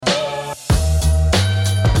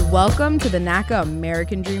Welcome to the NACA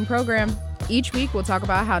American Dream Program. Each week, we'll talk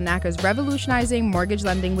about how NACA is revolutionizing mortgage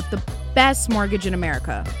lending with the best mortgage in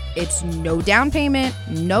America. It's no down payment,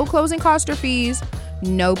 no closing cost or fees,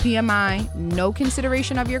 no PMI, no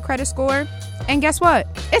consideration of your credit score. And guess what?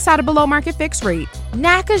 It's at a below market fixed rate.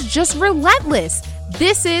 NACA's just relentless.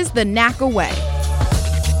 This is the NACA way.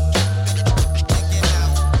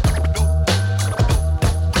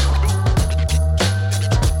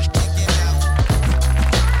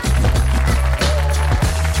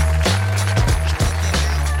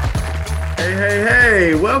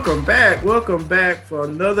 Hey, welcome back for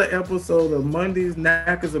another episode of Monday's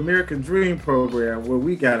NACA's American Dream Program, where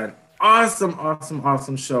we got an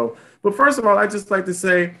awesome show. But first of all, I'd just like to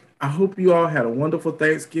say, I hope you all had a wonderful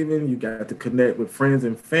Thanksgiving. You got to connect with friends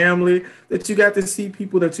and family, that you got to see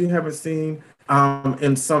people that you haven't seen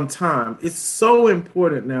in some time. It's so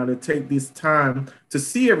important now to take this time to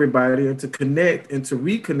see everybody and to connect and to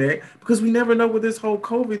reconnect, because we never know with this whole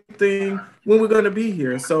COVID thing when we're going to be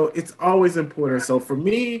here. So it's always important. So for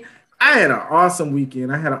me, I had an awesome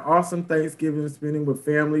weekend. I had an awesome Thanksgiving, spending with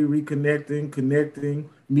family, reconnecting, connecting,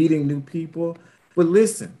 meeting new people. But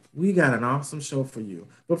listen, we got an awesome show for you.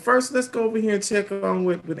 But first, let's go over here and check on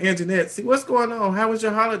with Anjanette. See what's going on. How was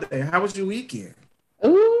your holiday? How was your weekend?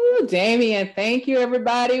 Ooh, Damian, thank you,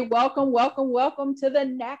 everybody. Welcome to the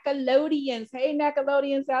NACALODians. Hey,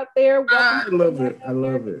 NACALODians out there. I love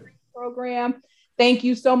it. Program. Thank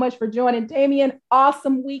you so much for joining, Damian.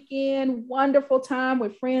 Awesome weekend, wonderful time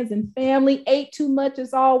with friends and family. Ate too much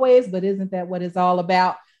as always, but isn't that what it's all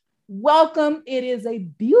about? Welcome. It is a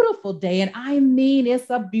beautiful day, and I mean, it's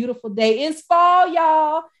a beautiful day. It's fall,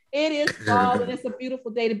 y'all. It is fall, and it's a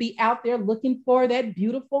beautiful day to be out there looking for that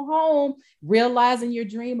beautiful home, realizing your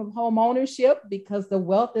dream of home ownership, because the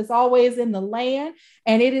wealth is always in the land.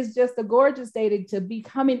 And it is just a gorgeous day to be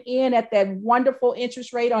coming in at that wonderful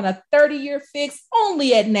interest rate on a 30-year fix.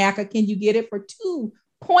 Only at NACA can you get it for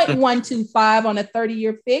 2.125 on a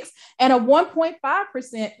 30-year fix and a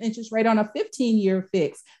 1.5% interest rate on a 15-year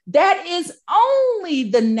fix. That is only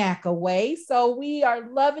the NACA way. So we are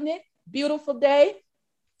loving it. Beautiful day.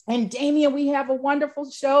 And Damian, we have a wonderful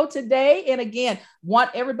show today. And again, want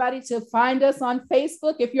everybody to find us on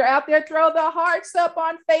Facebook. If you're out there, throw the hearts up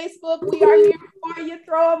on Facebook. We are here for you.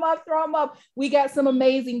 Throw them up. We got some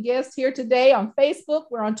amazing guests here today on Facebook.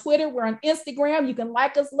 We're on Twitter. We're on Instagram. You can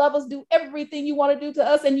like us, love us, do everything you want to do to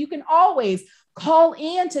us. And you can always call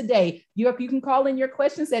in today. You can call in your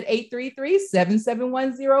questions at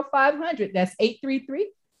 833-771-0500. That's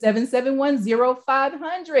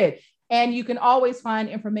 833-771-0500. And you can always find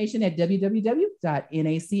information at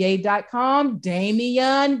www.naca.com.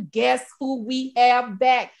 Damian, guess who we have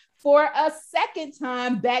back for a second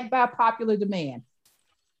time, back by popular demand?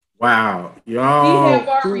 Wow, y'all.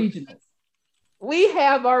 We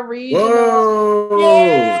have our regionals. Whoa.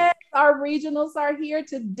 Yes, our regionals are here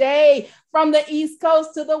today, from the East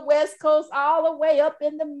Coast to the West Coast, all the way up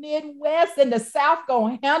in the Midwest, and the South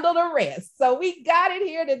gonna handle the rest. So we got it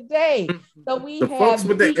here today. So we have folks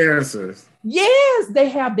with the answers. Yes, they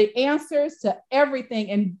have the answers to everything.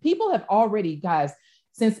 And people have already, guys,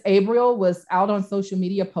 since April was out on social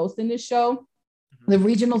media posting this show, the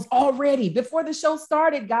regionals already, before the show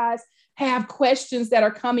started, guys, have questions that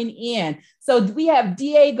are coming in. So we have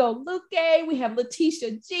Diego Luque, we have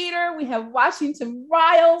Letitia Jeter, we have Washington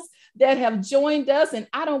Riles that have joined us. And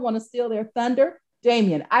I don't want to steal their thunder.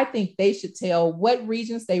 Damian, I think they should tell what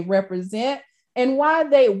regions they represent and why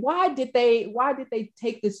did they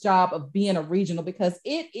take this job of being a regional, because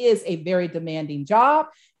it is a very demanding job.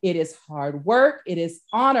 It is hard work. It is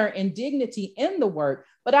honor and dignity in the work.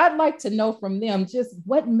 But I'd like to know from them just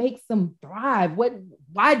what makes them thrive.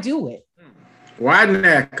 Why do it? Why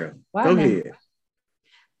NACA? Go ahead.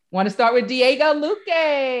 Want to start with Diego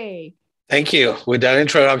Luque. Thank you. With that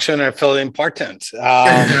introduction, I feel important.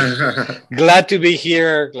 Glad to be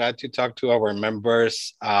here. Glad to talk to our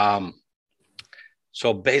members.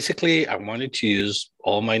 So basically, I wanted to use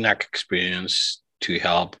all my NACA experience to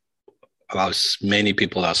help as many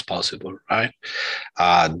people as possible, right?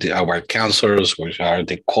 Our counselors, which are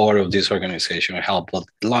the core of this organization, help a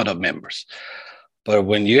lot of members. But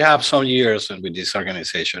when you have some years with this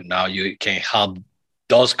organization, now you can help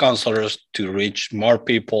those counselors to reach more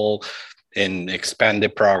people and expand the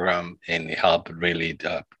program and help really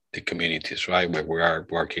the communities, right? Where we are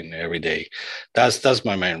working every day. That's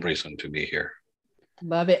my main reason to be here.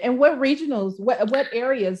 Love it. And what regionals, what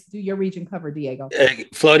areas do your region cover, Diego?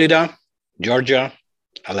 Florida, Georgia,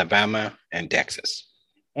 Alabama, and Texas.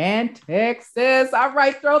 And Texas. All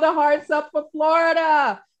right, throw the hearts up for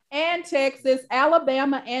Florida and Texas,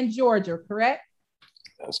 Alabama, and Georgia, correct?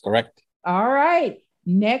 That's correct. All right.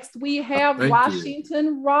 Next, we have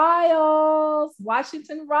Washington Riles.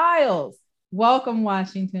 Washington Riles. Welcome,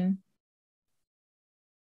 Washington.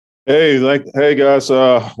 Hey guys.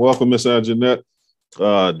 Welcome, Miss Anjanette,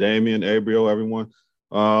 Damian, Abriel, everyone.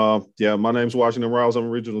 My name's Washington Riles. I'm a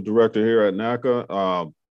regional director here at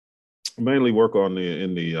NACA. Mainly work in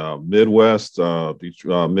the Midwest,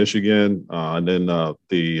 Michigan, and then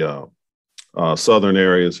the southern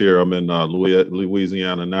areas here. I'm in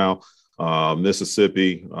Louisiana now,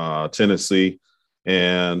 Mississippi, Tennessee,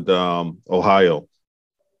 and Ohio.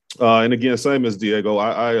 And again, same as Diego,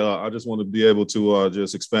 I just want to be able to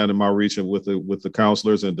just expand in my reach and with the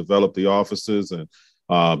counselors and develop the offices and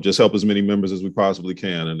just help as many members as we possibly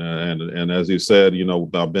can. And as you said,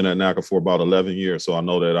 I've been at NACA for about 11 years, so I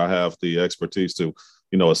know that I have the expertise to,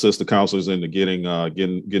 assist the counselors into getting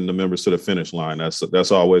the members to the finish line.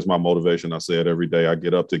 That's always my motivation. I say it every day. I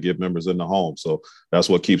get up to get members in the home, so that's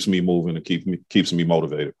what keeps me moving and keeps me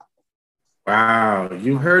motivated. Wow,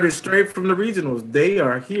 you heard it straight from the regionals. They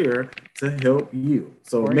are here to help you.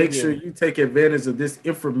 So make sure you take advantage of this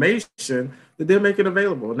information that they're making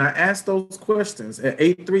available. Now ask those questions at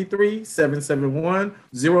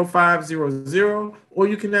 833-771-0500, or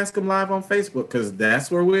you can ask them live on Facebook, because that's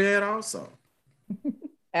where we're at also.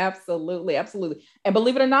 Absolutely. And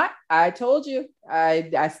believe it or not, I told you, I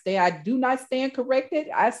do not stand corrected.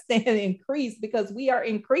 I stand increased, because we are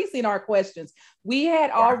increasing our questions. We had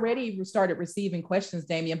already started receiving questions,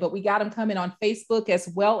 Damian, but we got them coming on Facebook as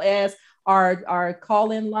well as our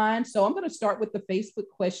call-in line. So I'm going to start with the Facebook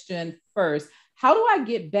question first. How do I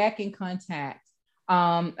get back in contact?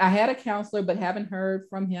 I had a counselor, but haven't heard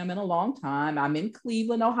from him in a long time. I'm in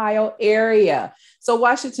Cleveland, Ohio area. So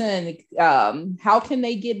Washington, how can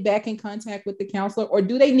they get back in contact with the counselor, or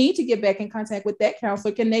do they need to get back in contact with that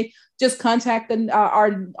counselor? Can they just contact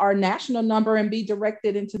our national number and be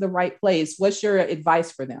directed into the right place? What's your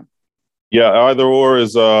advice for them? Yeah, either or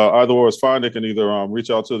is fine. They can either reach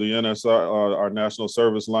out to the NSI, our national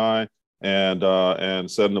service line, and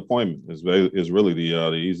set an appointment is really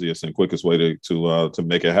the easiest and quickest way to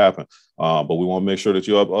make it happen. But we want to make sure that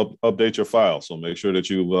you update your file. So make sure that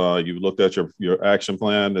you've looked at your action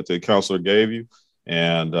plan that the counselor gave you,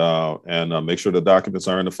 and make sure the documents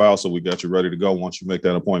are in the file, so we got you ready to go once you make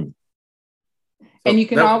that appointment. And you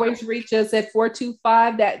can always reach us at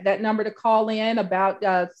 425, that number to call in about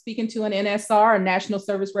speaking to an NSR, a National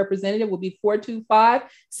Service Representative, will be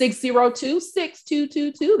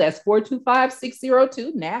 425-602-6222. That's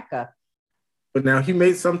 425-602 NACA. But now he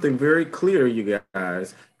made something very clear, you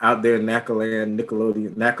guys out there in NACA land,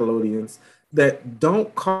 Nickelodeons, that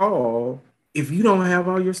don't call if you don't have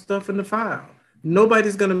all your stuff in the file.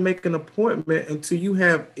 Nobody's going to make an appointment until you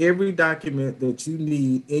have every document that you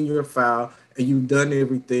need in your file, and you've done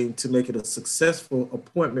everything to make it a successful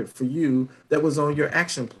appointment for you that was on your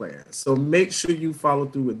action plan. So make sure you follow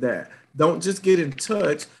through with that. Don't just get in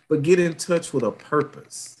touch, but get in touch with a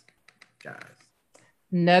purpose, guys.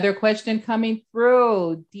 Another question coming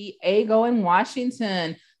through, Diego in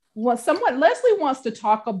Washington. Leslie wants to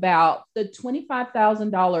talk about the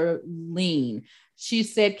 $25,000 lien. She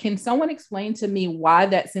said, can someone explain to me why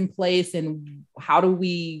that's in place and how do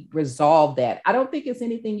we resolve that? I don't think it's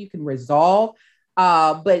anything you can resolve,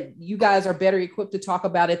 but you guys are better equipped to talk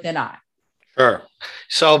about it than I. Sure.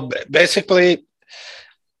 So basically,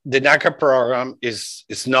 the NACA program is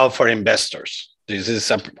not for investors. This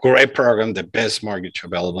is a great program, the best mortgage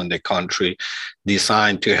available in the country,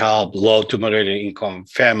 designed to help low to moderate income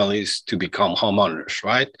families to become homeowners,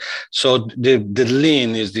 right? So the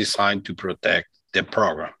lien is designed to protect the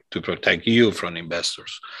program, to protect you from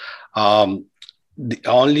investors. The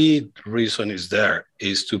only reason it's there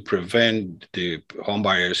is to prevent the home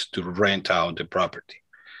buyers to rent out the property.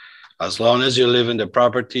 As long as you live in the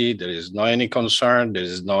property, there is no any concern, there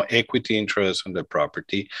is no equity interest in the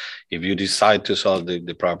property. If you decide to sell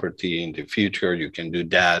the property in the future, you can do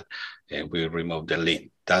that, and we'll remove the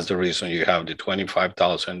lien. That's the reason you have the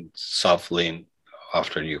 $25,000 soft lien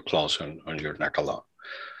after you close on your NACA loan.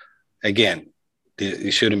 Again,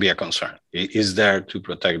 it shouldn't be a concern. It is there to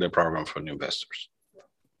protect the program from investors.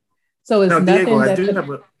 So it's now, nothing Diego,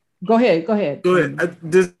 Go ahead.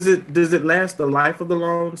 Does it last the life of the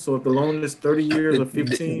loan? So if the loan is 30 years or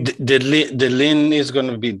 15? The lien is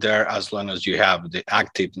going to be there as long as you have the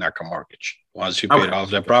active NACA mortgage. Once you pay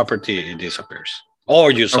off the property, it disappears.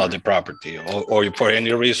 Or you sell the property, or for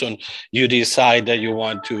any reason you decide that you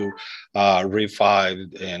want to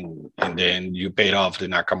refi, and then you paid off the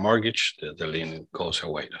NACA mortgage, the lien goes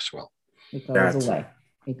away as well. It goes away.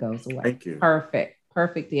 Thank you.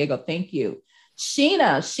 Perfect, Diego. Thank you.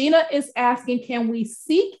 Sheena is asking, can we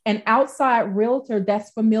seek an outside realtor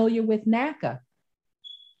that's familiar with NACA?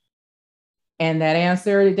 And that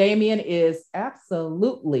answer, Damien, is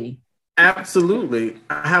absolutely. Absolutely.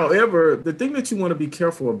 However, the thing that you want to be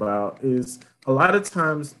careful about is a lot of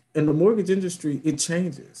times in the mortgage industry, it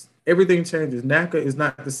changes. Everything changes. NACA is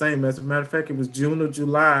not the same. As a matter of fact, it was June or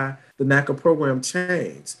July, the NACA program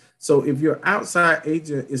changed. So if your outside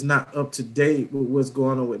agent is not up to date with what's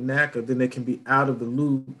going on with NACA, then they can be out of the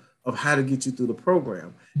loop of how to get you through the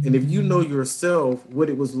program. And if you know yourself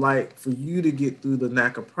what it was like for you to get through the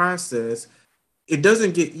NACA process, it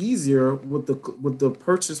doesn't get easier with the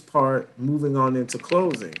purchase part moving on into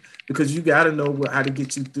closing, because you got to know how to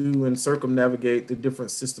get you through and circumnavigate the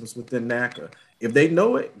different systems within NACA. If they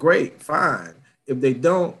know it, great, fine. If they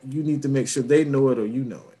don't, you need to make sure they know it or you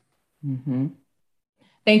know it. Mm-hmm.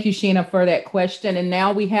 Thank you, Sheena, for that question. And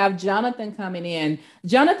now we have Jonathan coming in.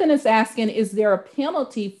 Jonathan is asking, is there a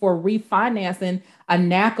penalty for refinancing a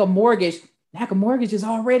NACA mortgage? NACA mortgage is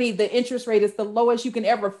already, the interest rate is the lowest you can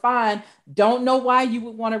ever find. Don't know why you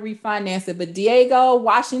would want to refinance it. But Diego,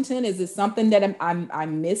 Washington, is it something that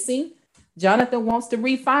I'm missing? Jonathan wants to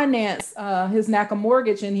refinance his NACA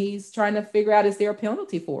mortgage, and he's trying to figure out, is there a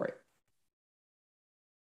penalty for it?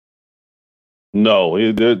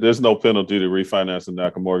 No, there's no penalty to refinance the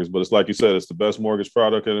NACA mortgage, but it's like you said, it's the best mortgage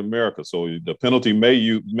product in America. So the penalty may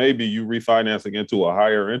be you refinancing into a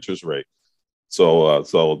higher interest rate. So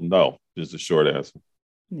no, is the short answer.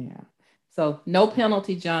 Yeah. So no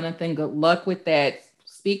penalty, Jonathan. Good luck with that.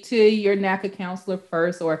 Speak to your NACA counselor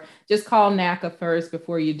first, or just call NACA first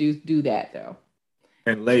before you do that, though.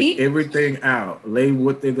 And lay everything out. Lay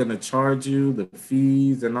what they're going to charge you, the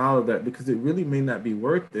fees and all of that, because it really may not be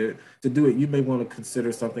worth it to do it. You may want to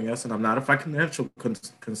consider something else. And I'm not a financial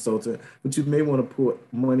consultant, but you may want to put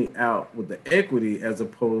money out with the equity as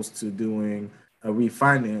opposed to doing a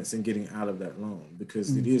refinance and getting out of that loan,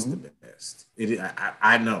 because it is the best.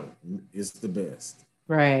 I know it's the best.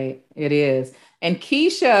 Right, it is. And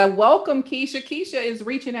Keisha, welcome, Keisha. Keisha is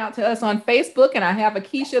reaching out to us on Facebook, and I have a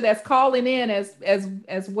Keisha that's calling in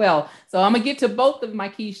as well. So I'm gonna get to both of my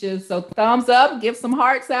Keishas. So thumbs up, give some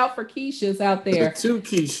hearts out for Keishas out there. Two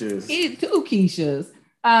Keishas. Two Keishas.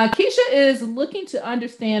 Keisha is looking to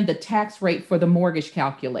understand the tax rate for the mortgage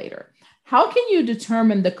calculator. How can you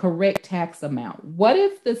determine the correct tax amount? What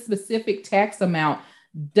if the specific tax amount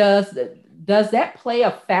does that play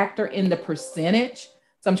a factor in the percentage?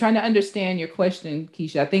 So I'm trying to understand your question,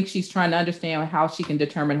 Keisha. I think she's trying to understand how she can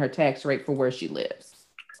determine her tax rate for where she lives.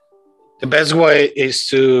 The best way is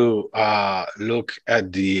to look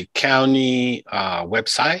at the county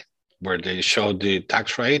website where they show the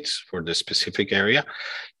tax rates for the specific area.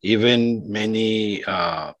 Even many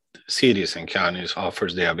cities and counties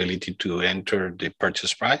offers the ability to enter the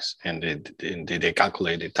purchase price, and they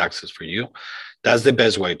calculate the taxes for you. That's the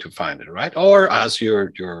best way to find it, right? Or ask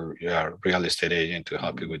your real estate agent to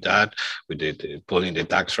help you with that, with pulling the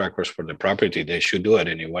tax records for the property. They should do it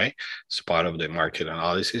anyway. It's part of the market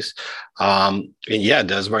analysis. And yeah,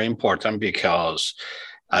 that's very important, because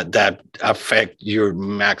that affects your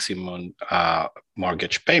maximum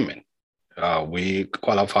mortgage payment. We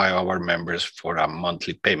qualify our members for a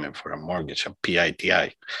monthly payment for a mortgage, a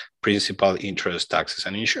PITI, principal, interest, taxes,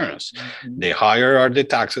 and insurance. Mm-hmm. The higher are the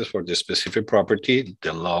taxes for the specific property,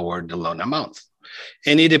 the lower the loan amount.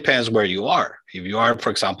 And it depends where you are. If you are, for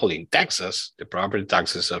example, in Texas, the property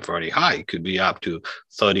taxes are very high. It could be up to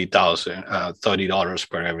 $30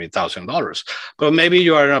 per every $1,000. But maybe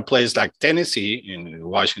you are in a place like Tennessee, in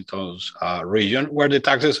Washington's region, where the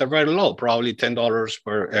taxes are very low, probably $10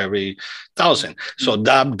 per every 1,000. So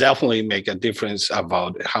that definitely make a difference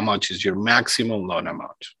about how much is your maximum loan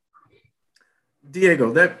amount.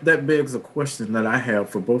 Diego, that begs a question that I have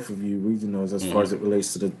for both of you regionals as far as it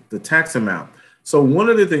relates to the tax amount. So one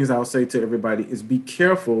of the things I'll say to everybody is be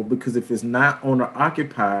careful, because if it's not owner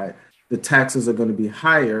occupied, the taxes are going to be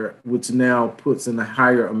higher, which now puts in a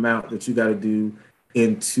higher amount that you got to do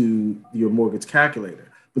into your mortgage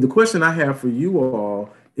calculator. But the question I have for you all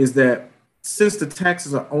is that since the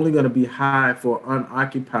taxes are only going to be high for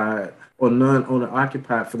unoccupied or non-owner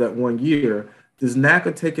occupied for that 1 year, does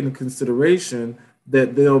NACA take into consideration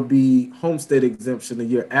that there'll be homestead exemption the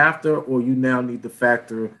year after, or you now need to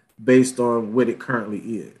factor based on what it currently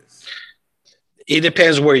is? It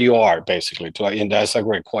depends where you are, basically, and that's a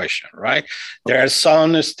great question, right? There are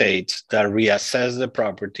some states that reassess the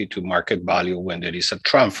property to market value when there is a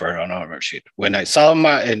transfer on ownership. When I sell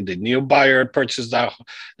and the new buyer purchased that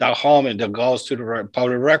home and it goes to the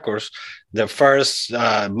public records, the first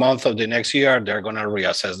month of the next year, they're going to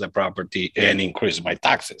reassess the property and increase my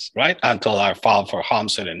taxes, right? Until I file for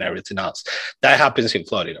homestead and everything else. That happens in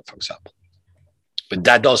Florida, for example. But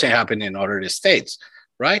that doesn't happen in other states,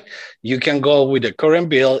 right? You can go with the current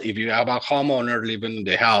bill. If you have a homeowner living in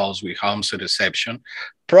the house with homestead exception,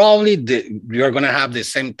 probably you're going to have the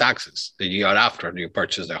same taxes the year after you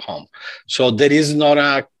purchase the home. So there is not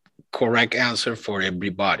a correct answer for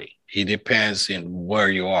everybody. It depends in where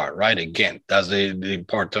you are, right? Again, that's the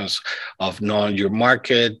importance of knowing your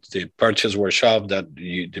market, the purchase workshop that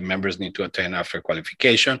the members need to attend after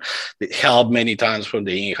qualification. It help many times from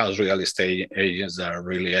the in-house real estate agents that are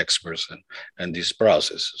really experts in this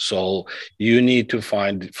process. So you need to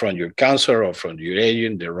find from your counselor or from your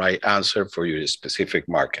agent the right answer for your specific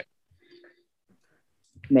market.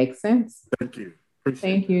 Makes sense. Thank you.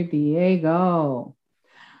 Thank you, Diego.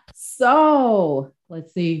 So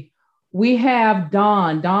let's see. We have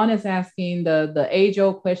Dawn. Dawn is asking the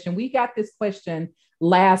age-old question. We got this question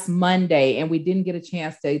last Monday and we didn't get a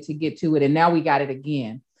chance to get to it. And now we got it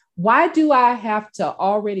again. Why do I have to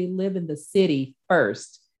already live in the city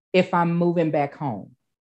first if I'm moving back home?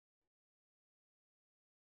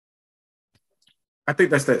 I think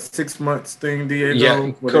that's that 6 months thing, Diego.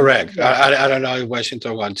 Yeah, correct. I don't know if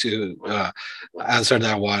Washington wants to answer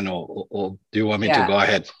that one or do you want me to go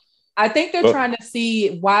ahead? I think they're trying to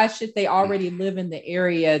see why should they already live in the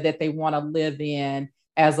area that they want to live in,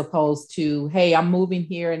 as opposed to, hey, I'm moving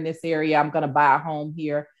here in this area. I'm going to buy a home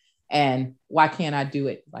here. And why can't I do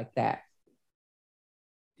it like that?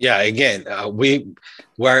 Yeah, again,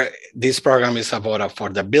 where this program is about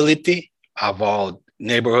affordability, about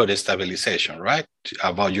neighborhood stabilization, right?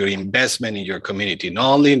 About your investment in your community,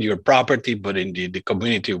 not only in your property, but in the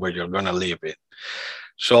community where you're going to live in.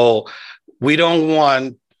 So we don't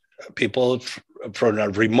want people from a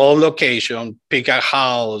remote location pick a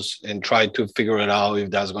house and try to figure it out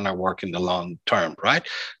if that's going to work in the long term, right?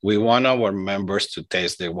 We want our members to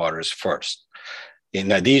test the waters first.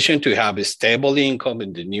 In addition to have a stable income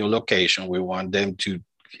in the new location, we want them to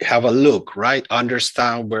have a look, right?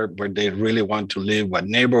 Understand where they really want to live, what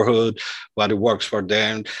neighborhood, what works for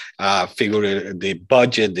them, figure the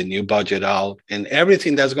budget, the new budget out, and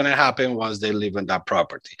everything that's going to happen once they live in that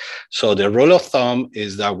property. So the rule of thumb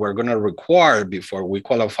is that we're going to require, before we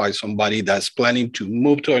qualify somebody that's planning to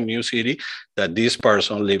move to a new city, that this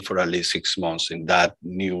person live for at least 6 months in that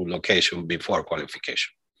new location before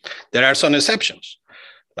qualification. There are some exceptions,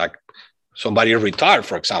 like somebody retired,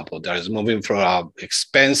 for example, that is moving from an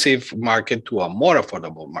expensive market to a more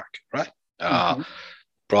affordable market, right?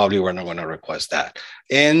 Probably we're not going to request that.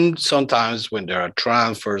 And sometimes when there are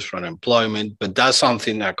transfers from employment, but that's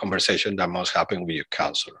something, a conversation that must happen with your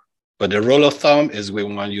counselor. But the rule of thumb is we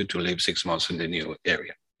want you to live 6 months in the new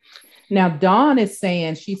area. Now, Dawn is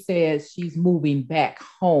saying, she says she's moving back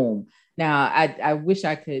home. Now, I wish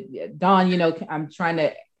I could, Dawn, I'm trying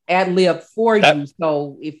to ad lib for you.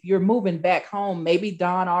 So if you're moving back home, maybe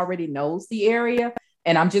Dawn already knows the area,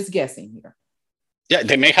 and I'm just guessing here. Yeah,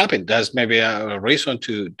 they may happen. That's maybe a reason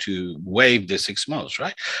to waive the 6 months,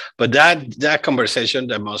 right? But that conversation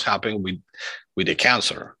that must happen with the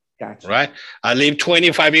counselor. Gotcha. Right? I lived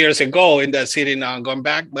 25 years ago in that city. Now I'm going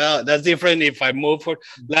back. Well, that's different if I moved for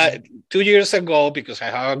like 2 years ago because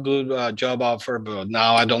I have a good job offer, but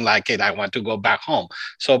now I don't like it. I want to go back home.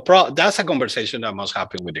 So that's a conversation that must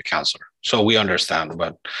happen with the counselor. So we understand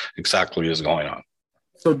what exactly is going on.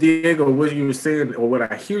 So Diego, what you were saying, or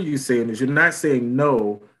what I hear you saying, is you're not saying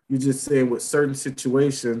no. You're just saying with certain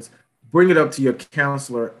situations, bring it up to your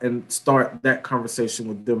counselor and start that conversation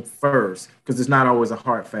with them first, because it's not always a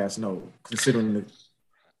hard, fast no, considering the.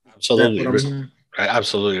 Absolutely.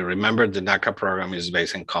 Absolutely. Remember, the NACA program is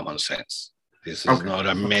based in common sense. This is not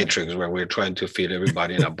a matrix where we're trying to fit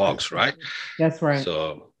everybody in a box, right? That's right.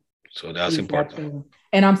 So that's important. Absolutely.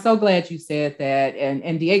 And I'm so glad you said that.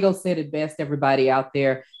 And Diego said it best, everybody out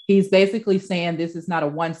there. He's basically saying this is not a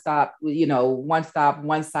one size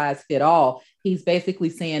fit all. He's basically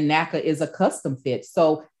saying NACA is a custom fit.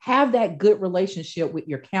 So have that good relationship with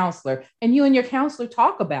your counselor, and you and your counselor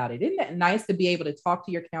talk about it. Isn't that nice to be able to talk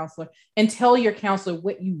to your counselor and tell your counselor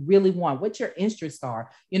what you really want, what your interests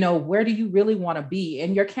are, where do you really want to be?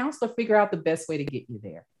 And your counselor figure out the best way to get you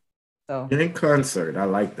there. So in concert, I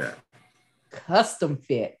like that. Custom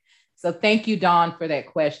fit. So thank you, Dawn, for that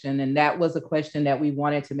question. And that was a question that we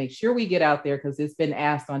wanted to make sure we get out there because it's been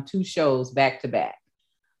asked on 2 shows back to back.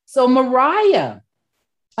 So Mariah,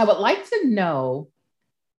 I would like to know,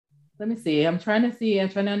 let me see. I'm trying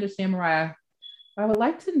to understand, Mariah. I would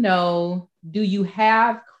like to know, do you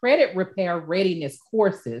have credit repair readiness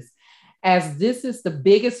courses, as this is the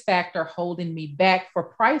biggest factor holding me back for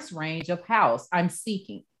price range of house I'm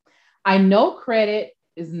seeking? I know credit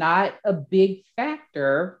is not a big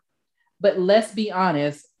factor, but let's be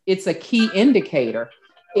honest, it's a key indicator.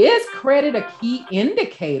 Is credit a key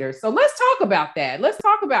indicator? So let's talk about that. Let's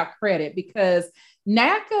talk about credit, because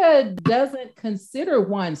NACA doesn't consider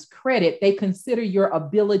one's credit. They consider your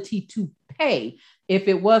ability to pay. If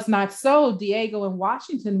it was not so, Diego and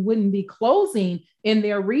Washington wouldn't be closing in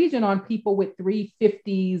their region on people with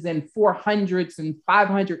 350s and 400s and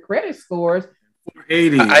 500 credit scores.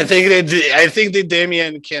 80. I think that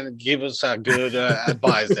Damian can give us a good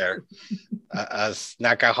advice there as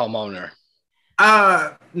NACA homeowner.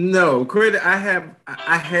 No credit. I had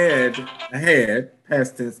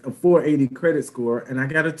past tense a 480 credit score, and I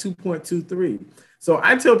got a 2.23. So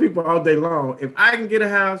I tell people all day long, if I can get a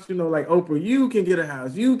house, like Oprah, you can get a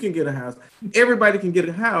house, everybody can get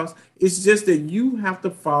a house. It's just that you have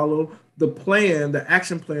to follow the plan, the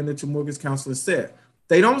action plan that your mortgage counselor set.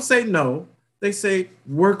 They don't say no. They say,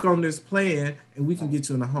 work on this plan and we can get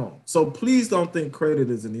you in a home. So please don't think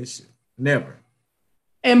credit is an issue. Never.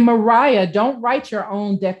 And Mariah, don't write your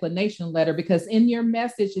own declination letter, because in your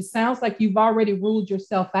message, it sounds like you've already ruled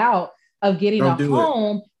yourself out of getting a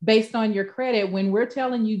home based on your credit. When we're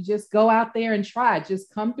telling you, just go out there and try,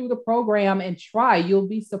 just come through the program and try, you'll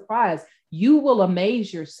be surprised. You will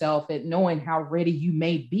amaze yourself at knowing how ready you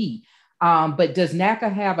may be. But does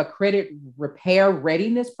NACA have a credit repair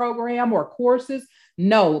readiness program or courses?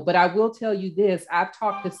 No, but I will tell you this. I've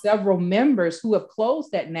talked to several members who have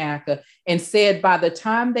closed at NACA and said by the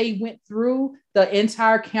time they went through the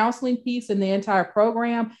entire counseling piece and the entire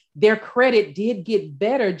program, their credit did get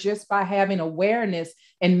better just by having awareness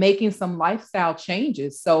and making some lifestyle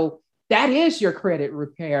changes. So that is your credit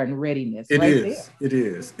repair and readiness. It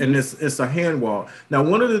is. And it's a hand wall. Now,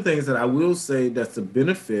 one of the things that I will say that's a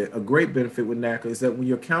great benefit with NACA is that when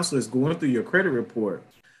your counselor is going through your credit report,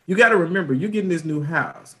 you got to remember, you're getting this new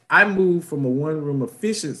house. I moved from a one-room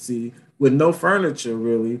efficiency with no furniture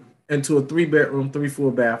really into a 3-bedroom,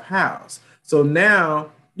 3-full bath house. So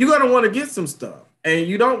now you're going to want to get some stuff and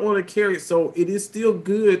you don't want to carry it. So it is still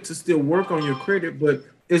good to still work on your credit, but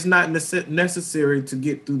it's not necessary to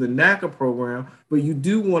get through the NACA program, but you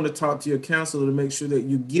do want to talk to your counselor to make sure that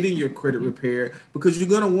you're getting your credit repaired, because you're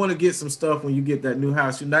going to want to get some stuff when you get that new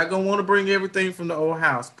house. You're not going to want to bring everything from the old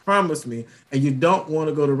house, promise me, and you don't want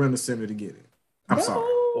to go to Rent-A-Center to get it. I'm sorry.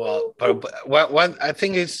 Well, but what I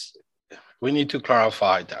think is we need to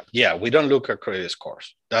clarify that. Yeah, we don't look at credit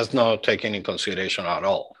scores. That's not taken in consideration at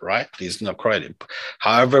all, right? It's not credit.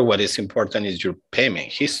 However, what is important is your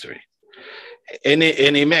payment history. And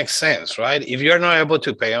it makes sense, right? If you're not able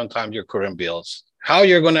to pay on time your current bills, how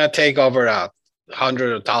you're going to take over a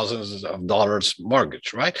hundreds of thousands of dollars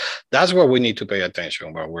mortgage, right? That's where we need to pay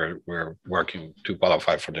attention when we're working to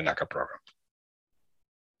qualify for the NACA program.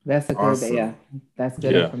 That's a good, that's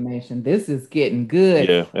good information. This is getting good.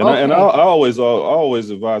 Yeah, and I always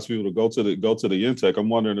advise people to go to the intake. I'm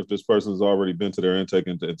wondering if this person has already been to their intake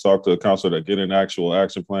and talk to a counselor to get an actual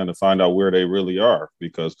action plan to find out where they really are,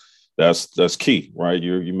 because that's key, right?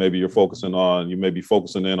 You may be focusing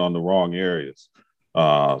in on the wrong areas.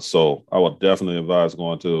 So I would definitely advise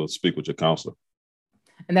going to speak with your counselor.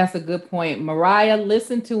 And that's a good point. Mariah,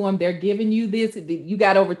 listen to them. They're giving you this. You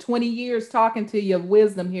got over 20 years talking to you of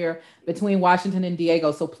wisdom here between Washington and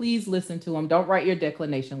Diego. So please listen to them. Don't write your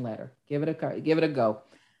declination letter. Give it a go.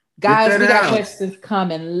 Guys, we got questions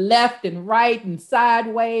coming left and right and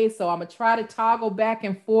sideways. So I'm going to try to toggle back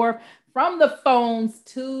and forth from the phones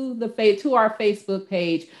to our Facebook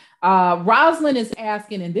page. Rosalind is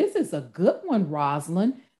asking, and this is a good one,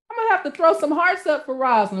 Rosalind. I'm going to have to throw some hearts up for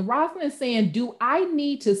Rosalind. Rosalind is saying, do I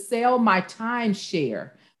need to sell my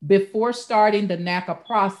timeshare before starting the NACA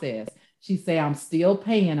process? She say, I'm still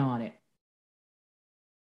paying on it.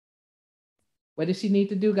 What does she need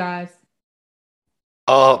to do, guys?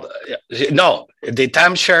 No, the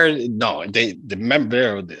timeshare, no, the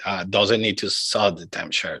member doesn't need to sell the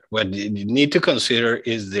timeshare. What you need to consider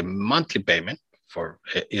is the monthly payment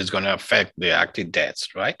is going to affect the active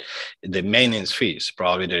debts, right? The maintenance fees,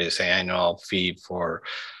 probably there is an annual fee for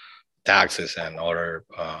taxes and other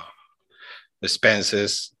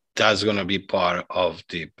expenses. That's going to be part of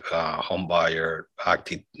the home buyer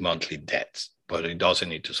active monthly debts, but it doesn't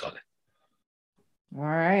need to sell it. All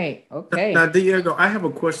right. Okay. Now, Diego, I have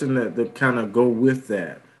a question that kind of go with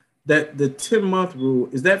that. That the 10-month rule,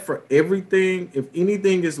 is that for everything? If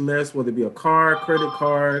anything is less, whether it be a car, credit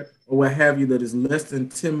card, or what have you, that is less than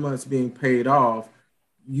 10 months being paid off,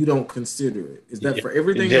 you don't consider it. Is that for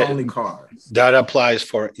everything or only cars? That applies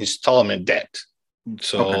for installment debt.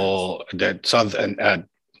 So that's something,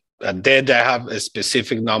 a debt that have a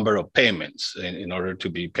specific number of payments in order to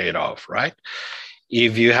be paid off, right?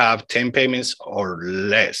 If you have 10 payments or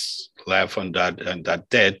less, left on that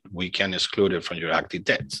debt, we can exclude it from your active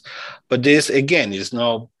debts. But this, again, is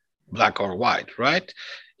no black or white, right?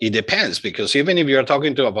 It depends, because even if you're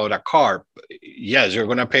talking about a car, yes, you're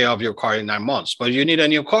going to pay off your car in 9 months, but you need a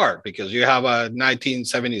new car because you have a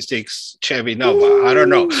 1976 Chevy Nova. Ooh, I don't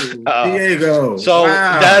know. Diego. So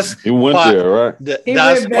that's he went there, right?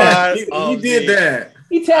 That's part he did that.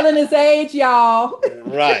 He telling his age, y'all.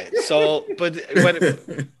 Right. So, but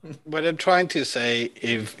what I'm trying to say,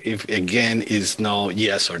 if again is no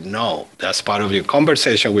yes or no, that's part of your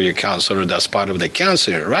conversation with your counselor. That's part of the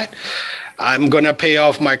counselor, right? I'm going to pay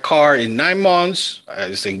off my car in 9 months.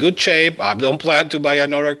 It's in good shape. I don't plan to buy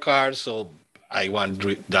another car, so I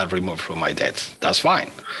want that removed from my debts. That's fine,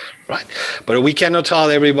 right? But we cannot tell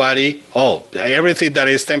everybody, oh, everything that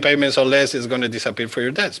is 10 payments or less is going to disappear for your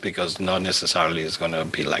debts, because not necessarily it's going to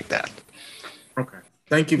be like that. Okay.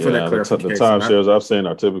 Thank you for that clarification. The timeshares I've seen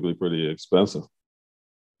are typically pretty expensive.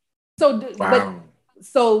 So,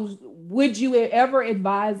 so would you ever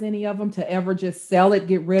advise any of them to ever just sell it,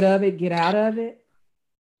 get rid of it, get out of it?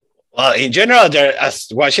 Well, in general, as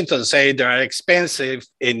Washington said, they are expensive.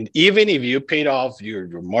 And even if you paid off your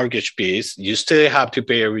mortgage piece, you still have to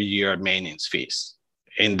pay every year maintenance fees.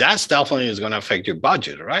 And that's definitely is going to affect your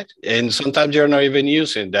budget, right? And sometimes you're not even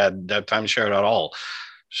using that timeshare at all.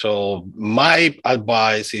 So my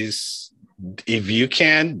advice is, if you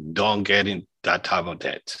can, don't get in that type of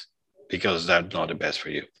debt, because that's not the best for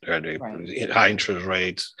you. Right. High interest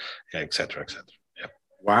rates, et cetera, et cetera. Yep.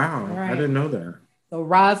 Wow, right. I didn't know that. So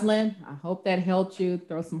Rosalind, I hope that helped you.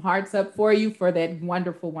 Throw some hearts up for you for that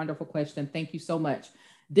wonderful, wonderful question. Thank you so much.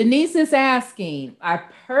 Denise is asking, I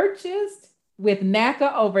purchased with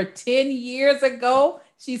NACA over 10 years ago.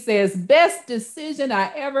 She says, best decision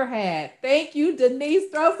I ever had. Thank you, Denise.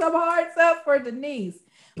 Throw some hearts up for Denise.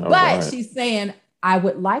 All but right. She's saying, I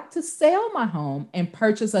would like to sell my home and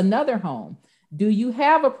purchase another home. Do you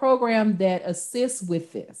have a program that assists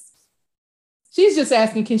with this? She's just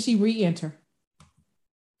asking, can she re-enter?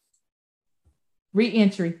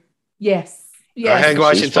 Re-entry. Yes. Yes. Go ahead,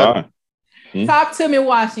 Washington. Talk to me,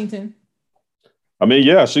 Washington. I mean,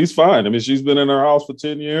 yeah, she's fine. I mean, she's been in her house for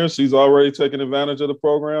 10 years. She's already taken advantage of the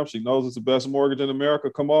program. She knows it's the best mortgage in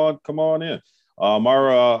America. Come on in. Our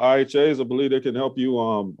IHAs, I believe they can help you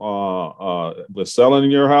with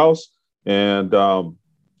selling your house, and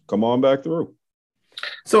come on back through.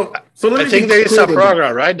 So I think there is a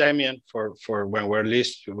program, right, Damien, for when we're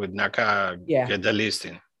listed with NACA, get the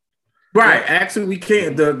listing. Right. Actually, we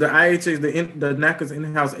can't. The IHAs, the NACA's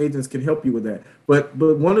in-house agents can help you with that. But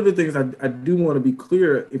one of the things I do want to be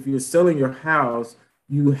clear, if you're selling your house,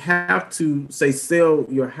 you have to sell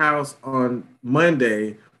your house on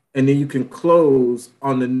Monday, and then you can close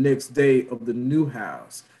on the next day of the new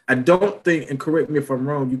house. I don't think, and correct me if I'm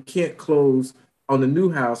wrong, you can't close on the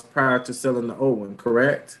new house prior to selling the old one,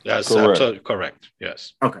 correct? That's absolutely correct.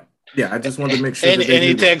 Yes. Okay. Yeah, I just wanted to make sure. And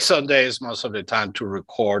it takes some days, most of the time, to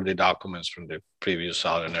record the documents from the previous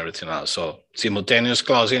sale and everything else. So simultaneous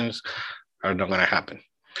closings are not going to happen.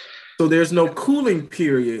 So there's no cooling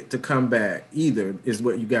period to come back either, is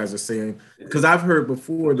what you guys are saying. Because I've heard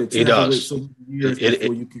before that you have to wait so many years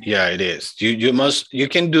before you can. Yeah, it is. You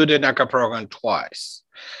can do the NACA program twice.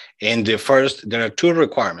 And there are two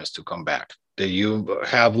requirements to come back. That you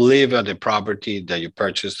have lived at the property that you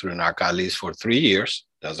purchased through NACA at least for 3 years.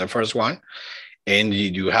 That's the first one. And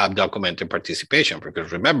you have documented participation,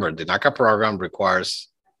 because remember, the NACA program requires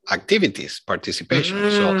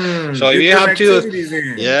participation. So if you have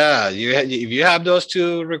if you have those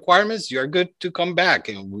two requirements, you're good to come back,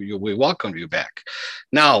 and we welcome you back.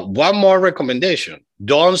 Now, one more recommendation: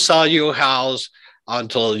 don't sell your house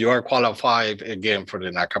until you're qualified again for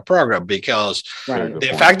the NACA program, because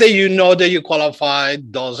the fact that you know that you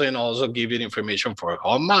qualified doesn't also give you information for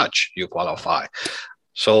how much you qualify.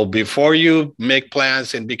 So before you make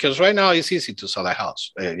plans, and because right now it's easy to sell a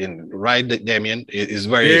house, right, Damien? It's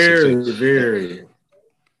very easy. Very.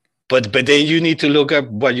 But then you need to look at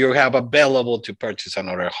what you have available to purchase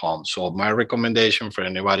another home. So my recommendation for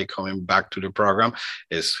anybody coming back to the program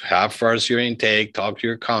is have first your intake, talk to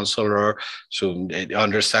your counselor, so they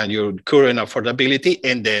understand your current affordability,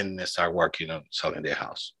 and then start working on selling the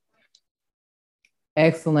house.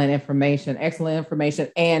 Excellent information.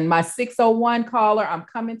 And my 601 caller, I'm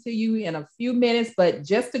coming to you in a few minutes, but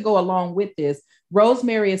just to go along with this,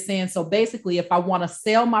 Rosemary is saying, so basically, if I want to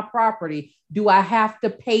sell my property, do I have to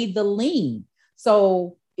pay the lien?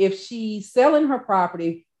 So if she's selling her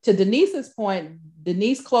property, to Denise's point,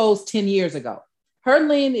 Denise closed 10 years ago. Her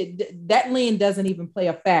lien, that lien doesn't even play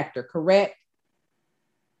a factor, correct?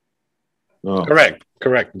 No. Correct.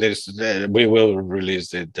 We will release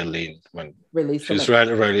the lien when she's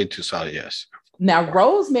ready to sell. Yes. Now,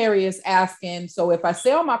 Rosemary is asking, so if I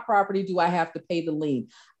sell my property, do I have to pay the lien?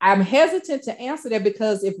 I'm hesitant to answer that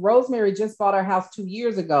because if Rosemary just bought her house 2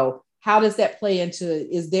 years ago, how does that play into,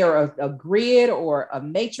 is there a grid or a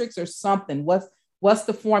matrix or something? What's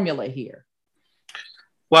the formula here?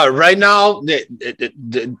 Well, right now,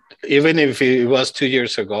 even if it was 2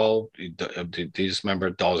 years ago, this member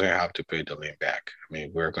doesn't have to pay the lien back. I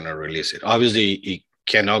mean, we're going to release it. Obviously, it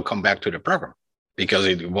cannot come back to the program because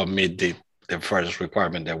it will meet the first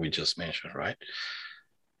requirement that we just mentioned, right?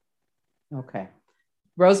 Okay.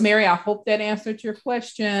 Rosemary, I hope that answered your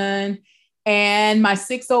question. And my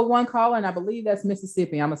 601 caller, and I believe that's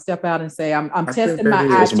Mississippi. I'm going to step out and say I'm testing my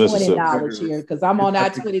I-20 knowledge here because I'm on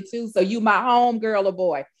I-22. So you my home girl or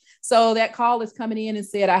boy. So that call is coming in and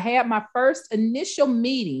said, I had my first initial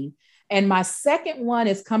meeting and my second one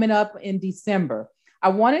is coming up in December. I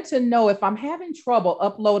wanted to know if I'm having trouble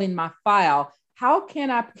uploading my file, how can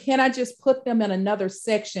I just put them in another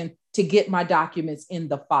section to get my documents in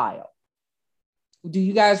the file? Do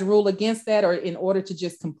you guys rule against that, or in order to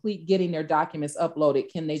just complete getting their documents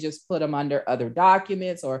uploaded, can they just put them under other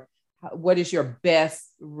documents, or what is your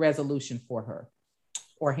best resolution for her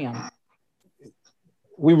or him?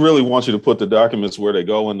 We really want you to put the documents where they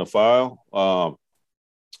go in the file.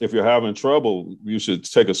 If you're having trouble, you should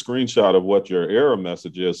take a screenshot of what your error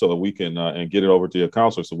message is so that we can and get it over to your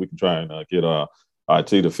counselor so we can try and get IT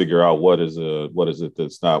to figure out what is it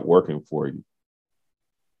that's not working for you.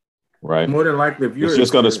 Right. More than likely, if you're it's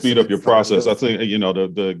just going to speed up your process. I think,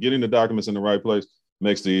 the getting the documents in the right place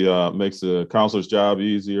makes the counselor's job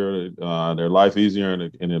easier, their life easier, and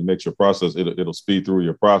it makes your process, it'll speed through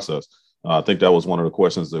your process. I think that was one of the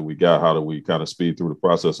questions that we got. How do we kind of speed through the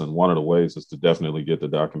process? And one of the ways is to definitely get the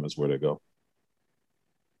documents where they go.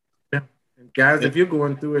 Yeah. And guys, if you're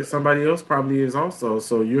going through it, somebody else probably is also.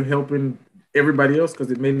 So you're helping everybody else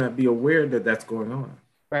because it may not be aware that that's going on.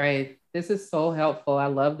 Right. This is so helpful. I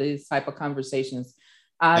love these type of conversations.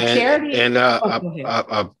 Charity. And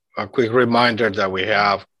a quick reminder that we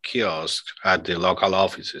have kiosks at the local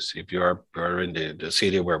offices. If you're in the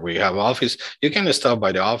city where we have office, you can stop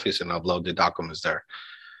by the office and upload the documents there.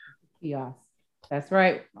 Kiosks. That's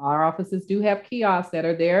right. Our offices do have kiosks that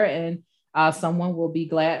are there, and someone will be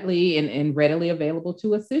gladly and readily available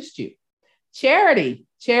to assist you. Charity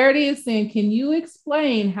is saying, can you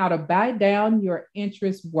explain how to buy down your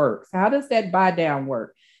interest works? How does that buy down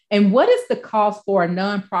work? And what is the cost for a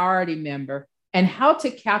non-priority member, and how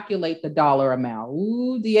to calculate the dollar amount?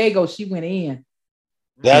 Ooh, Diego, she went in.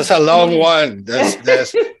 That's a long one.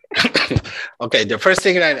 That's okay. The first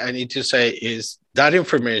thing I need to say is that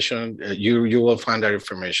information, you will find that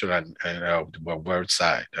information on the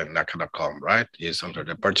website at NACA.com, right? It's under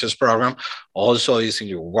the purchase program. Also, it's in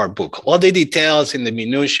your workbook. All the details in the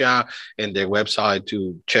minutia and the website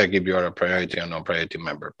to check if you're a priority or non-priority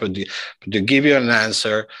member. But to give you an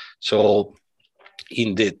answer, so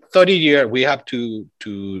in the 30-year, we have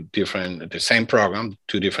the same program,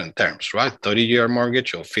 two different terms, right? 30-year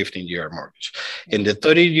mortgage or 15-year mortgage. In the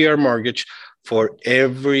 30-year mortgage, for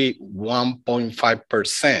every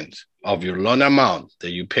 1.5% of your loan amount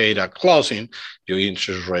that you paid at closing, your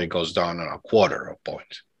interest rate goes down on 1/4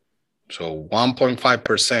 point. So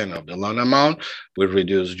 1.5% of the loan amount will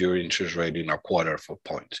reduce your interest rate in 1/4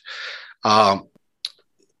 point.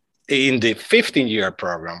 In the 15-year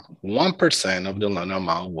program, 1% of the loan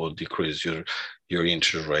amount will decrease your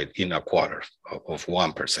interest rate in 1/4 of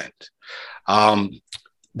 1%.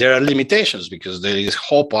 There are limitations because there is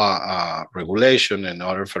HOPA regulation and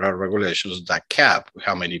other federal regulations that cap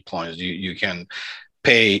how many points you can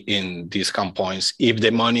pay in discount points if the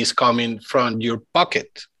money is coming from your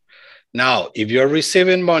pocket. Now, if you're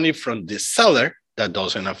receiving money from the seller, that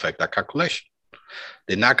doesn't affect the calculation.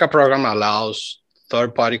 The NACA program allows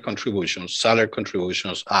third-party contributions, seller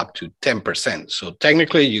contributions up to 10%. So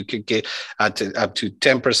technically, you could get up to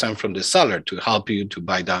 10% from the seller to help you to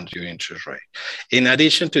buy down your interest rate. In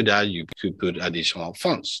addition to that, you could put additional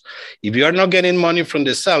funds. If you are not getting money from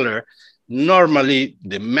the seller, normally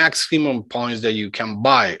the maximum points that you can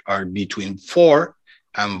buy are between 4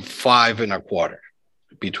 and 5.25%.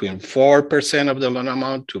 Between 4% of the loan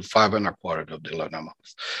amount to 5.25% of the loan amount.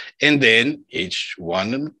 And then each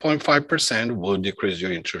 1.5% will decrease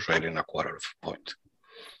your interest rate in 1/4 point.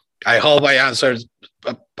 I hope I answered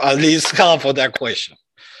at least half of that question.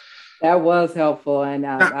 That was helpful. And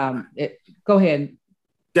go ahead.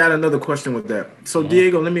 Got another question with that. So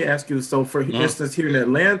Diego, let me ask you. So for instance, here in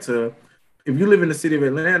Atlanta, if you live in the city of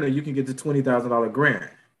Atlanta, you can get the $20,000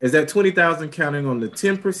 grant. Is that $20,000 counting on the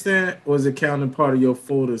 10%, or is it counting part of your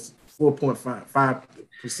full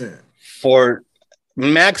 4.5%. For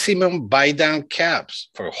maximum buy down caps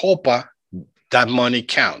for HOPA, that money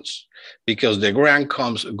counts because the grant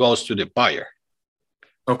goes to the buyer.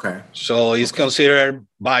 Okay. So it's considered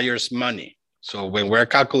buyer's money. So when we're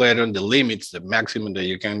calculating the limits, the maximum that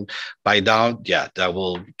you can buy down, yeah, that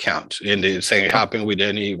will count. And the same happen with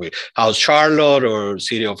House Charlotte or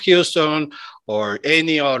City of Houston or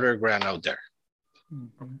any other grant out there.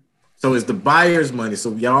 So it's the buyer's money.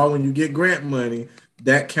 So y'all, when you get grant money,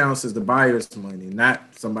 that counts as the buyer's money, not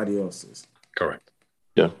somebody else's. Correct.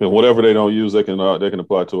 Yeah, and whatever they don't use, they can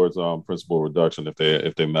apply towards principal reduction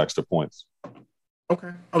if they max their points.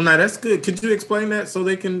 Okay. Oh, now that's good. Could you explain that so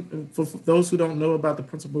they can, for those who don't know about the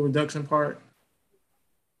principal reduction part?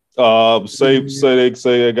 Say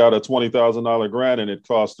they got a $20,000 grant and it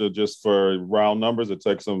costs just for round numbers. It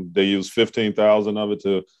takes them. They use 15,000 of it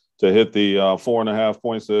to hit the 4.5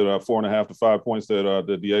 points that 4.5 to 5 points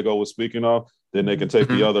that Diego was speaking of. Then they can take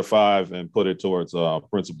the other 5 and put it towards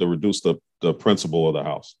principal to reduce the principal of the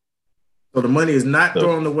house. So the money is not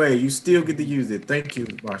thrown away. You still get to use it. Thank you,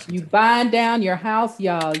 Washington. You buying down your house,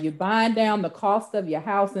 y'all. You're buying down the cost of your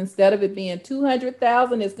house. Instead of it being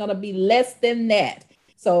 $200,000, it's going to be less than that.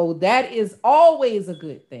 So that is always a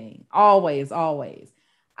good thing. Always, always.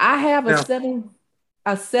 I have a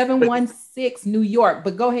 716 New York,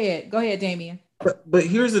 but go ahead, Damien. But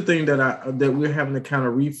here's the thing that we're having to kind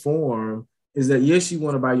of reform is that, yes, you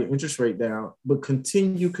want to buy your interest rate down, but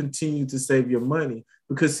continue to save your money.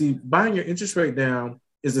 Because, see, buying your interest rate down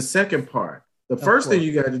is the second part. The first thing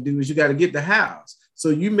you got to do is you got to get the house. So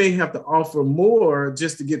you may have to offer more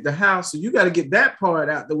just to get the house. So you got to get that part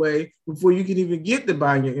out the way before you can even get to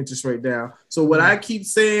buying your interest rate down. So what I keep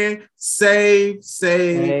saying, save,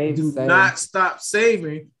 not stop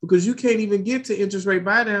saving, because you can't even get to interest rate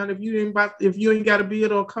buy down if you ain't got to be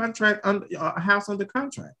at a contract, a house under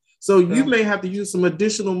contract. So you may have to use some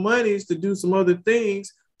additional monies to do some other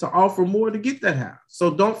things to offer more to get that house. So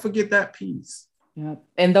don't forget that piece. Yeah.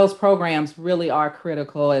 And those programs really are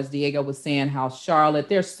critical, as Diego was saying, House Charlotte.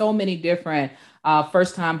 There's so many different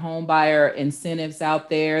first-time home buyer incentives out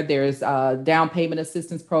there. There's down payment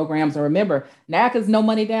assistance programs. And remember, NACA's no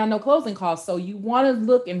money down, no closing costs. So you want to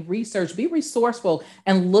look and research, be resourceful,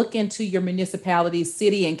 and look into your municipality,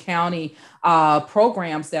 city, and county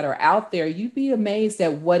programs that are out there. You'd be amazed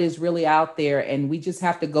at what is really out there. And we just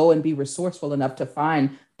have to go and be resourceful enough to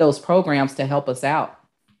find those programs to help us out.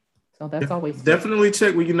 So that's always definitely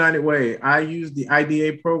check with United Way. I use the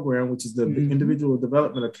IDA program, which is the individual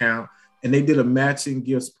development account, and they did a matching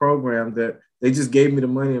gifts program that they just gave me the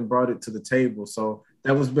money and brought it to the table. So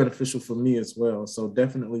that was beneficial for me as well. So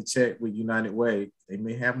definitely check with United Way. They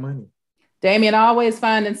may have money. Damien always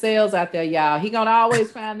finding sales out there, y'all. He gonna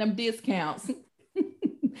always find them discounts.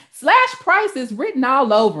 Slash prices written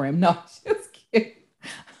all over him. No, just kidding.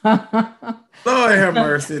 Lord have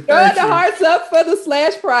mercy. Throwing the hearts up for the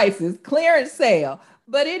slash prices, clearance sale.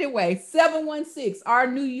 But anyway, 716, our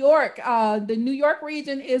New York, the New York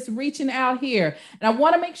region is reaching out here. And I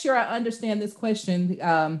want to make sure I understand this question,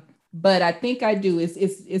 but I think I do.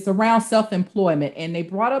 It's around self-employment, and they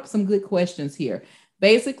brought up some good questions here.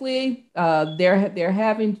 Basically, they're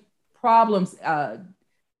having problems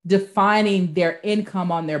defining their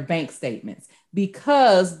income on their bank statements,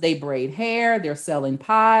 because they braid hair, they're selling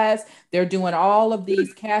pies, they're doing all of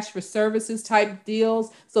these cash for services type deals.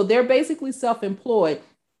 So they're basically self-employed.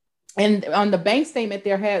 And on the bank statement,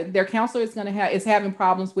 their counselor is having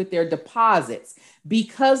problems with their deposits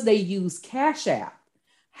because they use Cash App.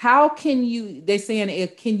 How can they're saying,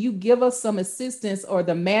 can you give us some assistance or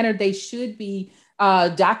the manner they should be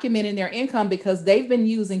documenting their income, because they've been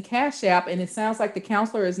using Cash App, and it sounds like the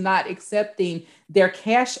counselor is not accepting their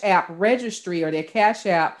Cash App registry or their Cash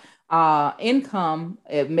App income.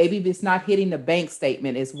 Maybe it's not hitting the bank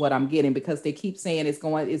statement is what I'm getting, because they keep saying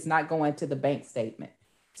it's not going to the bank statement.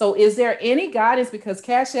 So is there any guidance, because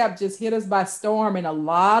Cash App just hit us by storm and a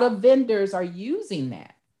lot of vendors are using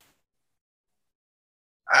that?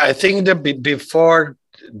 I think that before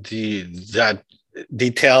that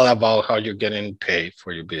detail about how you're getting paid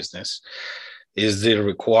for your business is the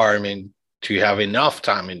requirement to have enough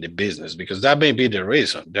time in the business, because that may be the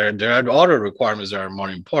reason. There are other requirements that are more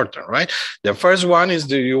important, right? The first one is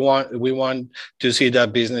we want to see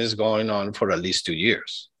that business going on for at least 2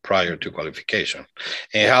 years prior to qualification.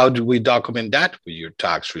 And how do we document that? With your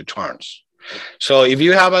tax returns. So if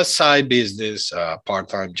you have a side business,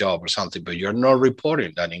 part-time job or something, but you're not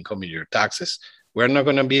reporting that income in your taxes, we're not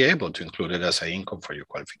going to be able to include it as an income for your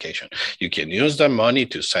qualification. You can use that money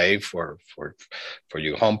to save for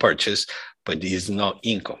your home purchase, but it is not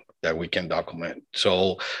income. that we can document.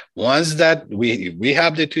 So once that we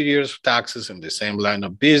have the 2 years of taxes in the same line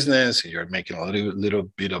of business, you're making a little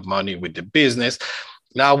bit of money with the business.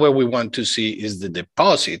 Now what we want to see is the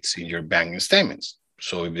deposits in your banking statements.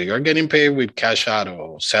 So if you are getting paid with Cash Out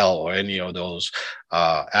or Zelle or any of those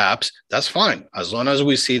apps, that's fine. As long as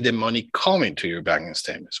we see the money coming to your banking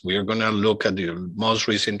statements, we are going to look at the most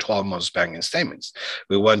recent 12 months banking statements.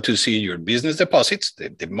 We want to see your business deposits,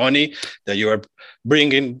 the money that you are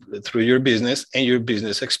bringing through your business, and your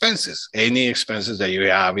business expenses, any expenses that you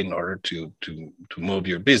have in order to move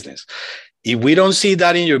your business. If we don't see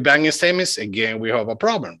that in your banking statements, again, we have a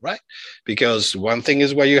problem, right? Because one thing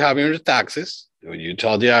is what you have in your taxes, you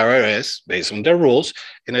tell the IRS based on their rules,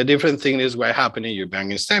 and a different thing is what happened in your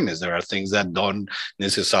banking statements. There are things that don't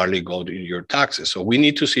necessarily go to your taxes. So we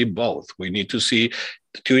need to see both. We need to see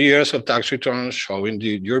 2 years of tax returns showing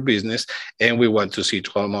your business, and we want to see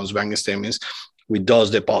 12 months banking statements with those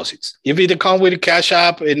deposits. If it come with a Cash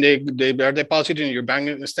App and they are depositing in your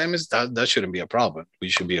banking statements, that shouldn't be a problem. We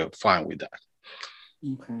should be fine with that.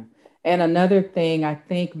 Okay. And another thing, I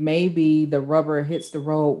think maybe the rubber hits the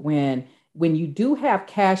road when you do have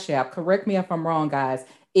Cash App, correct me if I'm wrong, guys,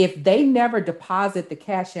 if they never deposit the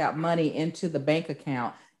Cash App money into the bank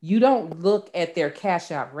account, you don't look at their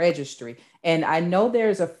Cash App registry. And I know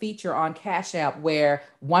there's a feature on Cash App where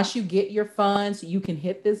once you get your funds, you can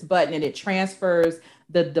hit this button and it transfers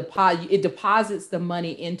it deposits the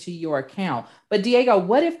money into your account. But Diego,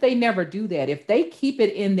 what if they never do that? If they keep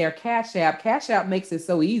it in their Cash App makes it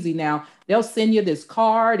so easy now. They'll send you this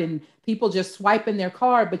card and people just swipe in their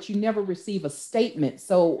card, but you never receive a statement.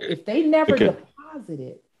 So if they never deposit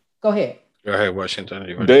it, go ahead. Go ahead,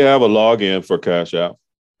 Washington. They have a login for Cash App.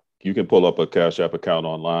 You can pull up a Cash App account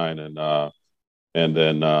online and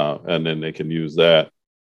then they can use that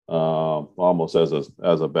almost as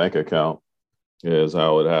a bank account is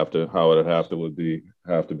how it have to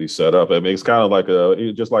be set up. I mean, it's kind of like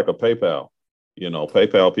just like a PayPal.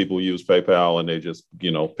 PayPal, people use PayPal and they just,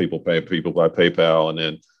 people by PayPal and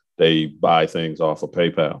then they buy things off of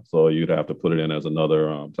PayPal. So you'd have to put it in as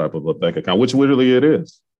another type of a bank account, which literally it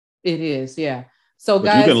is. It is, yeah. So but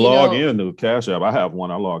guys, you can log into Cash App. I have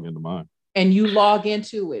one. I log into mine. And you log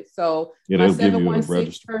into it. So my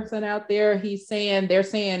 716 person out there, they're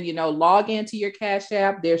saying, log into your Cash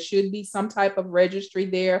App. There should be some type of registry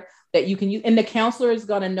there that you can use. And the counselor is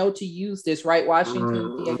going to know to use this, right,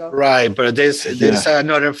 Washington, Diego? Right. But there's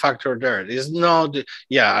another factor there. It's not,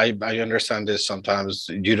 I understand this. Sometimes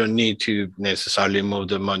you don't need to necessarily move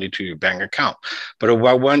the money to your bank account. But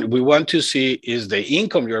what we want to see is the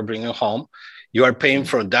income you're bringing home. You are paying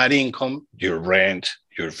for that income, your rent,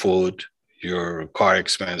 your food, your car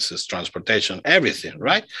expenses, transportation, everything,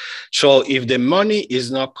 right? So if the money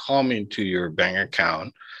is not coming to your bank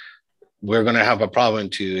account, we're going to have a problem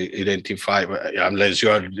to identify, unless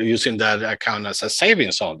you're using that account as a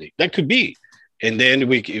savings only. That could be. And then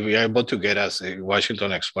we are able to get, as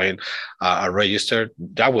Washington explained, a register.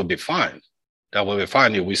 That will be fine. That will be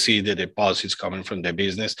fine if we see the deposits coming from the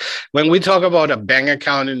business. When we talk about a bank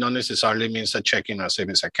account, it not necessarily means a checking or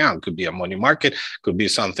savings account. It could be a money market, could be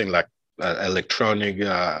something like electronic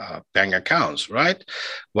bank accounts, right?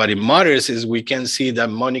 What it matters is we can see that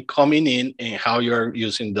money coming in and how you're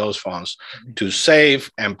using those funds to save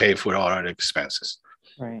and pay for all our expenses.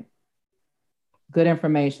 Right. Good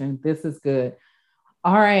information. This is good.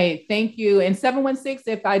 All right. Thank you. And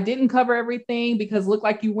 716, if I didn't cover everything because it looked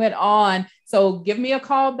like you went on, so give me a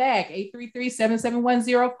call back,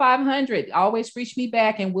 833-771-0500. Always reach me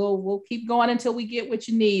back and we'll keep going until we get what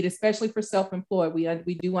you need, especially for self-employed.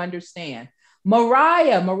 We do understand.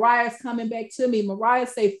 Mariah's coming back to me. Mariah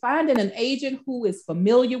say, finding an agent who is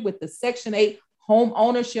familiar with the Section 8 home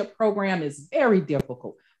ownership program is very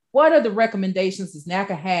difficult. What are the recommendations does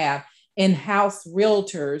NACA have in-house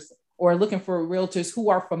realtors or looking for realtors who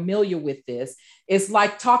are familiar with this? It's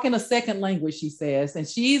like talking a second language, she says, and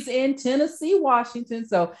she's in Tennessee, Washington.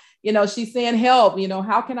 So, she's saying, help,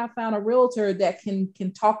 how can I find a realtor that can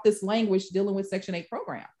talk this language dealing with Section 8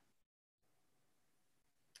 program?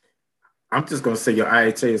 I'm just going to say your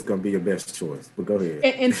IHA is going to be your best choice, but go ahead.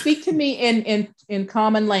 And speak to me in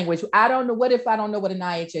common language. I don't know. What if I don't know what an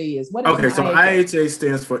IHA is? What is okay, so IHA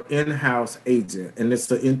stands for in-house agent, and it's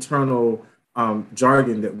the internal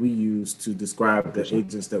jargon that we use to describe the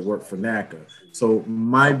agents that work for NACA. So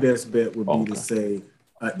my best bet would be to say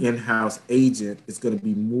an in-house agent is going to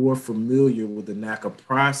be more familiar with the NACA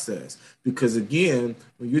process, because again,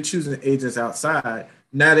 when you're choosing agents outside,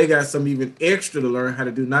 now they got some even extra to learn how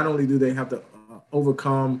to do. Not only do they have to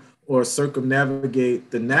overcome or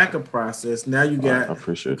circumnavigate the NACA process, now you got,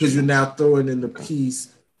 because you're now throwing in the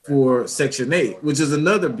piece for Section 8, which is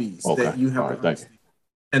another beast Okay. that you have to understand.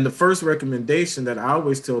 And the first recommendation that I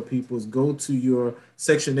always tell people is go to your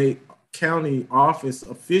Section 8 county office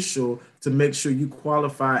official to make sure you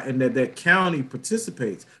qualify and that county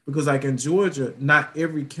participates. Because like in Georgia, not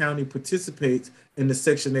every county participates in the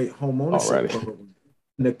Section 8 home ownership program.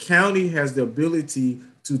 And the county has the ability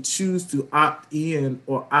to choose to opt in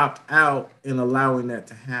or opt out in allowing that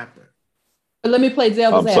to happen. But let me play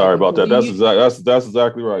devil's advocate. I'm sorry about that. That's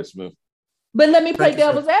exactly right, Smith. But let me play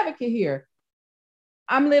devil's advocate here.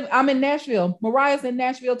 I'm in Nashville. Mariah's in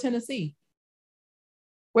Nashville, Tennessee.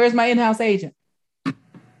 Where's my in-house agent?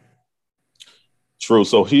 True.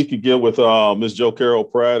 So he could get with Ms. Jo Carol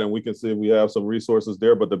Pratt, and we can see if we have some resources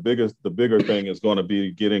there. But the bigger thing is going to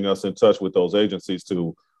be getting us in touch with those agencies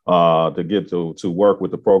to get to work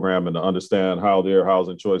with the program and to understand how their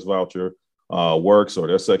housing choice voucher works or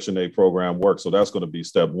their Section 8 program works. So that's going to be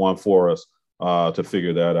step one for us to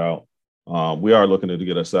figure that out. We are looking to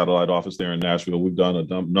get a satellite office there in Nashville. We've done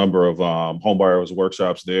a number of homebuyers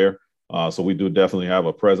workshops there. So we do definitely have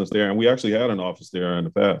a presence there. And we actually had an office there in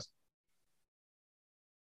the past.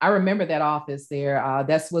 I remember that office there.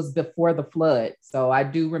 That was before the flood. So I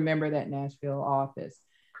do remember that Nashville office.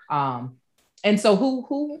 And so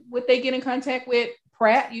who would they get in contact with?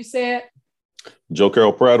 Pratt, you said? Jo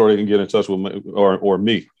Carol Pratt, or they can get in touch with me or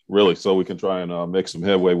me, really, so we can try and make some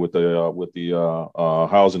headway with the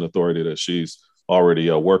housing authority that she's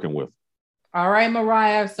already working with. All right,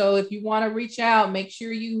 Mariah. So if you want to reach out, make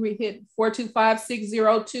sure you hit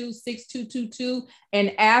 425-602-6222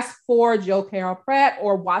 and ask for Jo Carol Pratt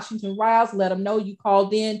or Washington Riles. Let them know you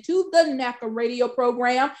called in to the NACA radio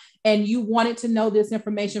program and you wanted to know this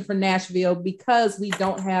information for Nashville because we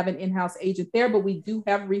don't have an in-house agent there, but we do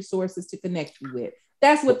have resources to connect you with.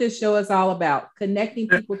 That's what this show is all about, connecting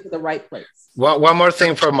people to the right place. Well, one more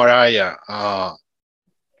thing for Mariah.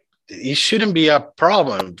 It shouldn't be a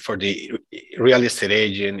problem for the real estate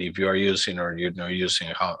agent if you are using using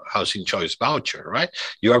housing choice voucher, right?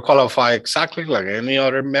 You are qualified exactly like any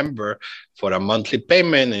other member for a monthly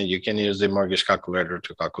payment, and you can use the mortgage calculator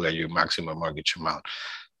to calculate your maximum mortgage amount.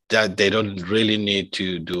 That they don't really need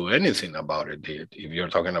to do anything about it. If you're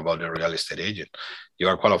talking about the real estate agent, you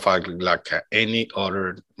are qualified like any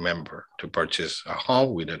other member to purchase a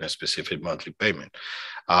home within a specific monthly payment.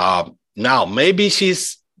 Now, maybe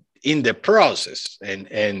she's in the process,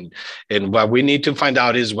 and what we need to find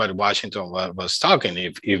out is what Washington was talking.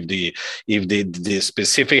 If the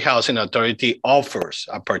specific housing authority offers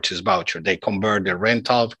a purchase voucher, they convert the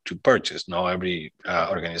rental to purchase. Not every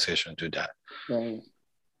organization do that.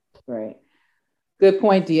 Right. Good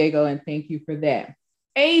point, Diego, and thank you for that.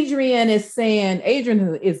 Adrian is in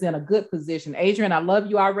a good position. Adrian, I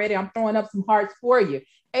love you already. I'm throwing up some hearts for you.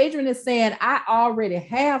 Adrian is saying, I already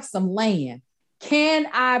have some land. Can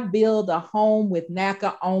I build a home with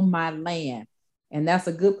NACA on my land? And that's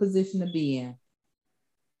a good position to be in.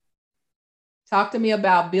 Talk to me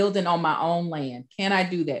about building on my own land. Can I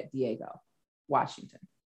do that, Diego? Washington.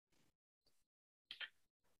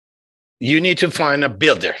 You need to find a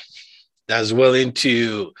builder that's willing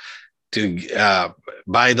to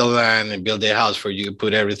buy the land and build a house for you,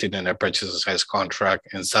 put everything in a purchase price contract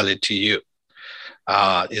and sell it to you.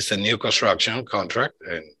 It's a new construction contract,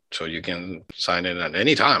 and so you can sign it at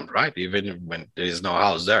any time, right? Even when there is no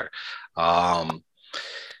house there. There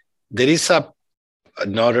is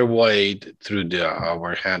another way through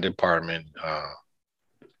our hand department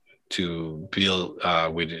to build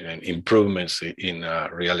with improvements in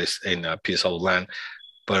a piece of land.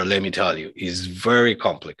 But let me tell you, it's very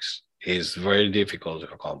complex. It's very difficult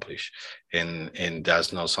to accomplish. And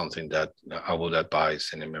that's not something that I would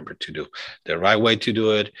advise any member to do. The right way to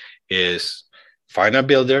do it is find a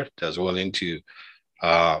builder that's willing to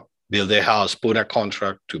build a house, put a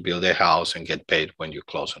contract to build a house and get paid when you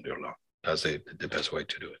close on your loan. That's the best way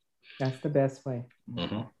to do it. That's the best way.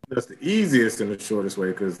 Mm-hmm. That's the easiest and the shortest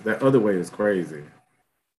way, because that other way is crazy.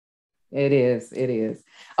 It is.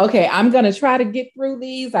 Okay, I'm going to try to get through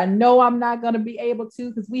these. I know I'm not going to be able to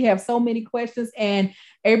because we have so many questions. And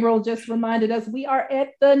April just reminded us we are at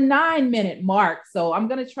the 9-minute mark. So I'm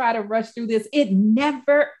going to try to rush through this. It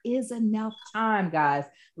never is enough time, guys.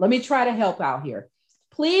 Let me try to help out here.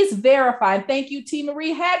 Please verify. Thank you, T.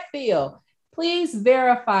 Marie Hatfield. Please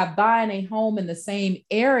verify buying a home in the same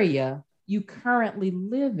area you currently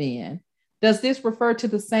live in. Does this refer to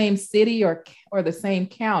the same city or the same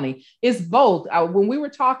county? It's both. When we were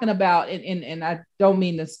talking about, and I don't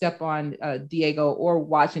mean to step on Diego or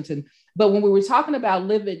Washington, but when we were talking about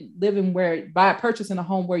living purchasing a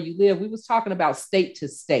home where you live, we was talking about state to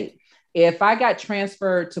state. If I got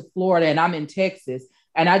transferred to Florida and I'm in Texas,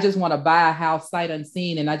 and I just want to buy a house sight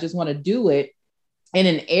unseen, and I just want to do it in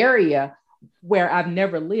an area where I've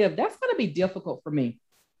never lived, that's going to be difficult for me.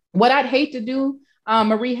 What I'd hate to do,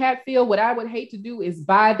 Marie Hatfield, what I would hate to do is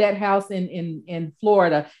buy that house in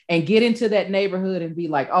Florida and get into that neighborhood and be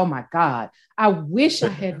like, oh my God, I wish I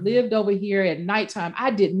had lived over here at nighttime.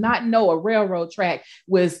 I did not know a railroad track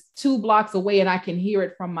was 2 blocks away and I can hear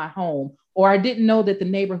it from my home. Or I didn't know that the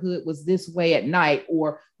neighborhood was this way at night,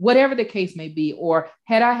 or whatever the case may be. Or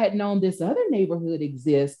had I had known this other neighborhood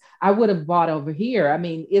exists, I would have bought over here. I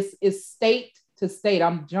mean, it's state to state.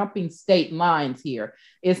 I'm jumping state lines here.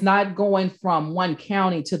 It's not going from one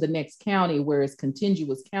county to the next county where it's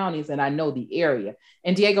contiguous counties and I know the area.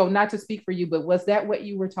 And Diego, not to speak for you, but was that what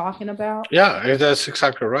you were talking about? Yeah, that's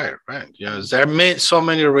exactly right. Right. Yes, there are so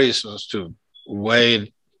many reasons to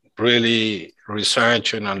wait, really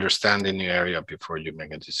research and understand the new area before you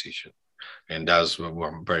make a decision. And that's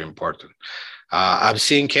very important. I've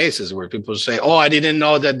seen cases where people say, oh, I didn't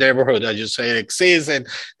know that neighborhood. I just say it exists, and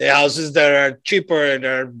the houses that are cheaper and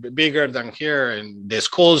are bigger than here, and the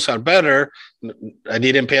schools are better. I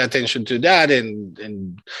didn't pay attention to that.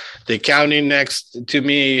 And the county next to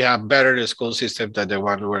me have better school system than the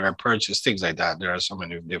one where I purchased, things like that. There are so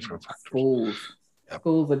many different factors.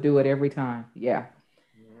 Schools will do it every time. Yeah.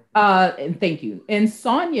 And thank you. And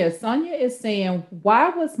Sonia is saying, why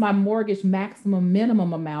was my mortgage maximum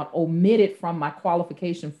minimum amount omitted from my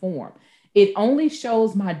qualification form? It only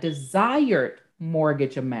shows my desired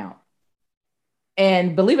mortgage amount.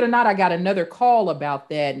 And believe it or not, I got another call about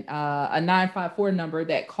that, a 954 number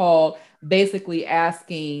that called basically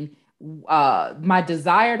asking my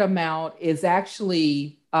desired amount is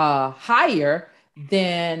actually higher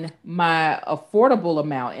than my affordable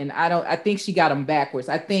amount. And I think she got them backwards.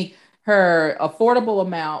 I think her affordable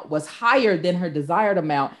amount was higher than her desired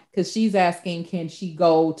amount because she's asking, can she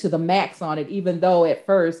go to the max on it? Even though at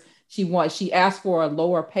first she asked for a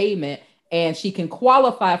lower payment and she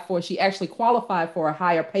actually qualified for a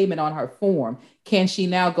higher payment on her form. Can she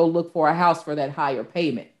now go look for a house for that higher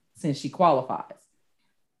payment since she qualifies?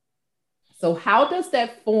 So how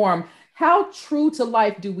true to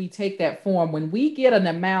life do we take that form? When we get an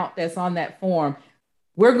amount that's on that form,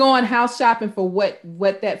 we're going house shopping for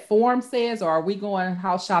what that form says, or are we going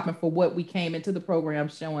house shopping for what we came into the program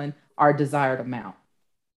showing our desired amount?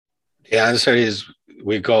 The answer is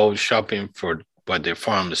we go shopping for what the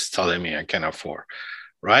form is telling me I can afford,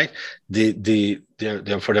 right? The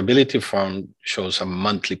affordability form shows a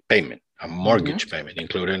monthly payment, a mortgage payment,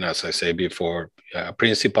 including, as I say before,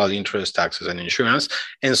 principal, interest, taxes, and insurance,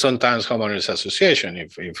 and sometimes homeowners association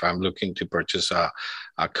if I'm looking to purchase a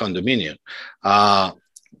condominium.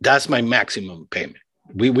 That's my maximum payment.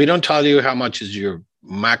 We don't tell you how much is your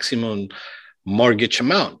maximum mortgage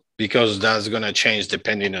amount, because that's going to change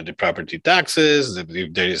depending on the property taxes,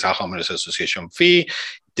 if there is a homeowners association fee,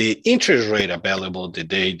 the interest rate available the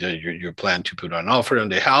day that you plan to put an offer on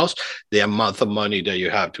the house, the amount of money that you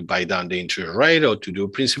have to buy down the interest rate or to do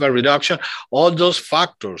principal reduction. All those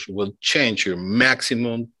factors will change your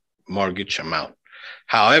maximum mortgage amount.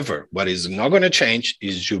 However, what is not going to change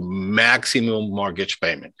is your maximum mortgage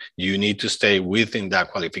payment. You need to stay within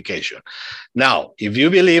that qualification. Now, if you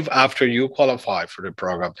believe after you qualify for the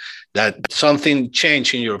program that something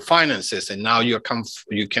changed in your finances and now you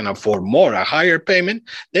can afford more, a higher payment,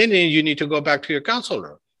 then you need to go back to your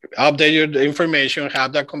counselor, update your information,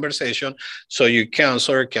 have that conversation, so your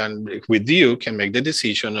counselor can make the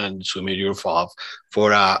decision and submit your file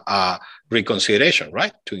for a reconsideration,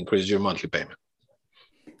 right, to increase your monthly payment.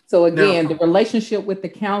 So again, the relationship with the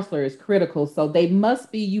counselor is critical. So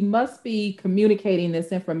you must be communicating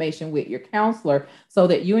this information with your counselor so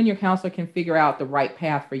that you and your counselor can figure out the right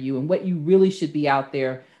path for you and what you really should be out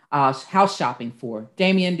there house shopping for.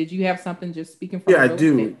 Damien, did you have something just speaking from? Yeah, I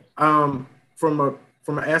do. From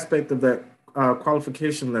an aspect of that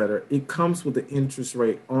qualification letter, it comes with the interest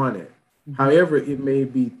rate on it. Mm-hmm. However, it may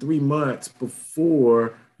be 3 months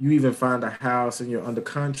before you even find a house and you're under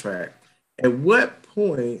contract. At what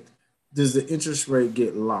point does the interest rate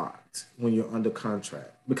get locked when you're under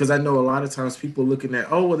contract? Because I know a lot of times people looking at,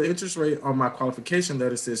 the interest rate on my qualification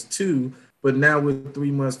letter says 2, but now we're 3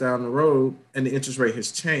 months down the road and the interest rate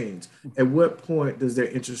has changed. At what point does their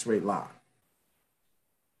interest rate lock?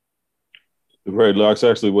 The rate locks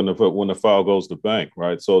actually when the file goes to bank,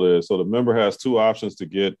 right? So the member has 2 options to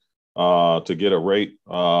get a rate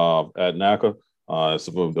at NACA.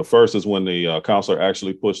 So the first is when the counselor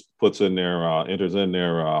actually enters in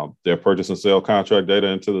their purchase and sale contract data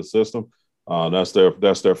into the system. That's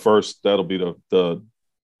their first. That'll be the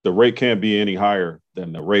rate can't be any higher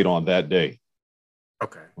than the rate on that day.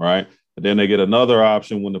 Okay. Right. And then they get another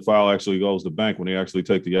option when the file actually goes to bank, when they actually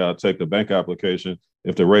take the bank application.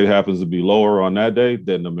 If the rate happens to be lower on that day,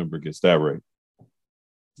 then the member gets that rate.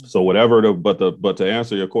 So whatever but to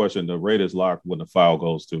answer your question, the rate is locked when the file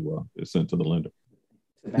goes to is sent to the lender.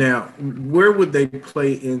 Now, where would they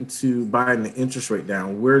play into buying the interest rate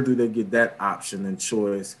down? Where do they get that option and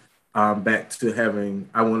choice back to having,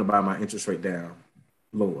 I want to buy my interest rate down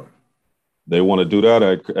lower? They want to do that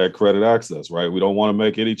at Credit Access, right? We don't want to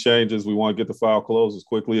make any changes. We want to get the file closed as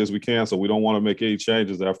quickly as we can. So we don't want to make any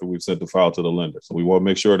changes after we've sent the file to the lender. So we want to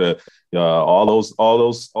make sure that all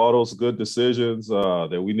those good decisions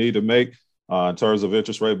that we need to make in terms of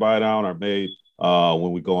interest rate buy down are made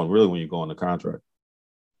when you go on the contract.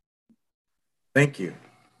 Thank you.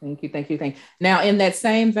 Thank you. Now, in that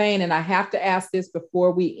same vein, and I have to ask this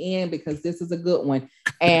before we end because this is a good one.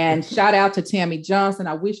 And shout out to Tammy Johnson.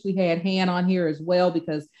 I wish we had Han on here as well,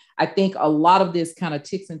 because I think a lot of this kind of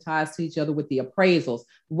ticks and ties to each other with the appraisals.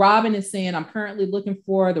 Robin is saying, I'm currently looking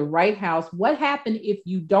for the right house. What happened if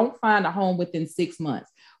you don't find a home within 6 months?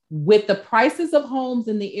 With the prices of homes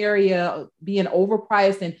in the area being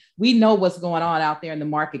overpriced, and we know what's going on out there in the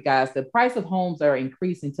market, guys, the price of homes are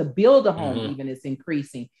increasing. To build a home even is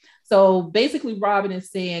increasing. So basically, Robin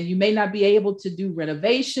is saying you may not be able to do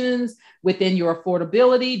renovations within your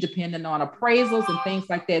affordability, depending on appraisals and things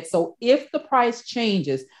like that. So if the price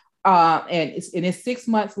changes and it's 6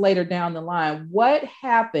 months later down the line, what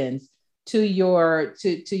happens to your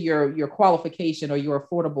qualification or your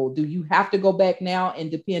affordable? Do you have to go back now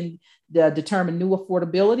and determine new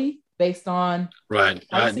affordability based on right?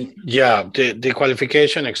 The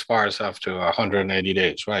qualification expires after 180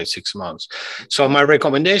 days, right? 6 months. So my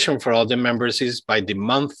recommendation for all the members is by the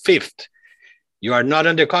month 5th, you are not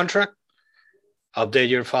under contract, update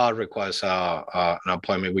your file, request an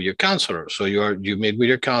appointment with your counselor. So you meet with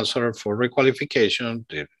your counselor for requalification.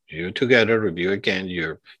 You together review again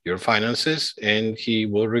your finances, and he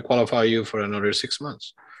will requalify you for another 6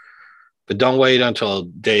 months. But don't wait until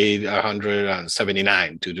day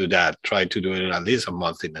 179 to do that. Try to do it at least a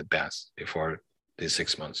month in advance before the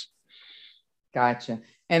 6 months. Gotcha.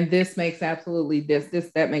 And this makes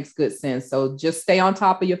that makes good sense. So just stay on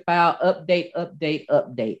top of your file,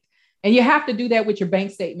 update. And you have to do that with your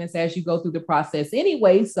bank statements as you go through the process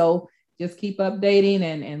anyway. So just keep updating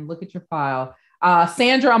and look at your file.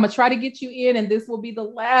 Sandra, I'm going to try to get you in, and this will be the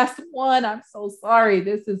last one. I'm so sorry.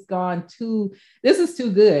 This is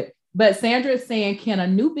too good. But Sandra is saying, can a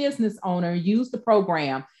new business owner use the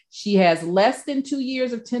program? She has less than 2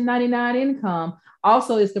 years of 1099 income.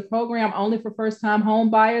 Also, is the program only for first-time home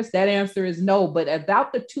buyers? That answer is no, but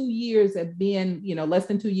about the 2 years of being, less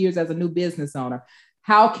than 2 years as a new business owner,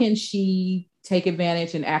 how can she take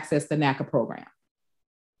advantage and access the NACA program?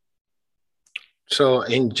 So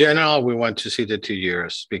in general, we want to see the 2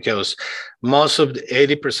 years because most of the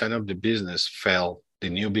 80% of the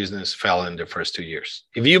new business fell in the first 2 years.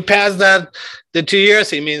 If you pass the 2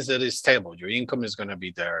 years, it means that it's stable. Your income is going to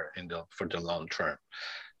be there for the long term.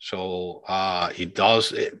 So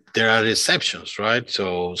there are exceptions, right?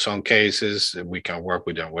 So some cases we can work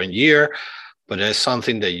within 1 year, but that's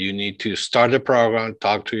something that you need to start the program,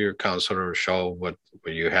 talk to your counselor, show what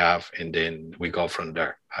you have, and then we go from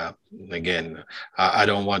there. Again, I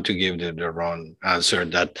don't want to give the wrong answer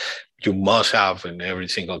that you must have in every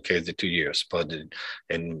single case the 2 years,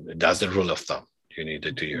 and that's the rule of thumb. You need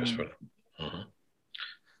the 2 years for them. Mm-hmm.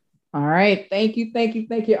 All right. Thank you.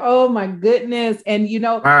 Oh my goodness. And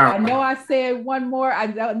wow. I know I said one more. I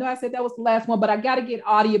know I said that was the last one, but I got to get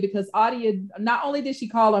Adia, because Adia, not only did she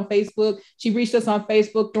call on Facebook, she reached us on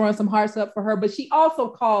Facebook, throwing some hearts up for her, but she also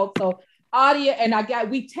called. So Adia, and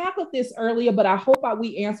we tackled this earlier, but I hope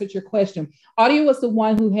we answered your question. Adia was the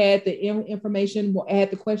one who had the information,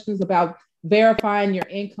 had the questions about verifying your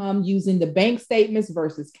income using the bank statements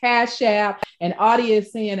versus Cash App. And Adia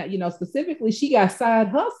is saying, specifically, she got side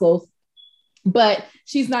hustles, but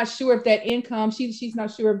she's not sure if that income, she's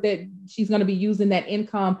not sure if that she's going to be using that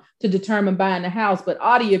income to determine buying the house. But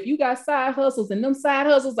Adia, if you got side hustles and them side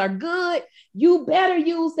hustles are good, you better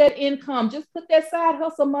use that income. Just put that side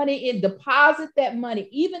hustle money in, deposit that money,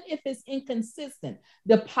 even if it's inconsistent,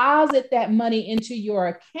 deposit that money into your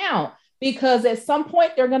account. Because at some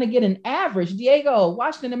point they're going to get an average. Diego,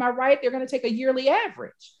 Washington, am I right? They're going to take a yearly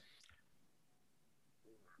average.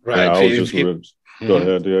 Right. Go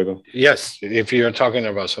ahead, Diego. Yes, if you're talking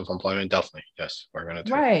about self-employment, definitely. Yes, we're going to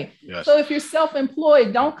take Right. Yes. So if you're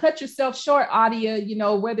self-employed, don't cut yourself short, Adia,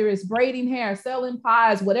 whether it's braiding hair, selling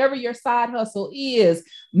pies, whatever your side hustle is,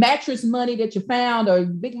 mattress money that you found, or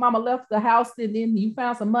Big Mama left the house and then you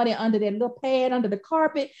found some money under that little pad under the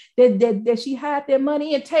carpet that she had that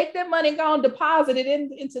money, and take that money and go and deposit it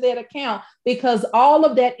into that account, because all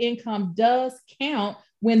of that income does count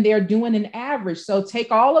when they're doing an average. So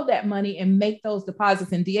take all of that money and make those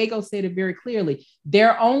deposits. And Diego said it very clearly.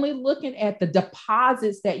 They're only looking at the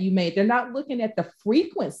deposits that you made. They're not looking at the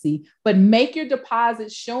frequency, but make your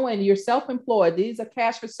deposits showing you're self-employed. These are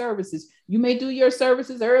cash for services. You may do your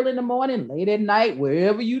services early in the morning, late at night,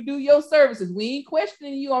 wherever you do your services. We ain't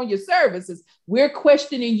questioning you on your services. We're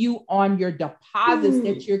questioning you on your deposits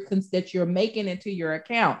that you're making into your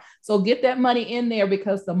account. So get that money in there,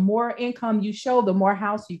 because the more income you show, the more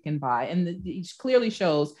house you can buy. And it clearly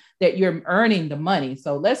shows that you're earning the money.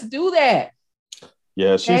 So let's do that.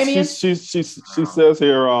 Yeah, she says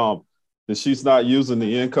here that she's not using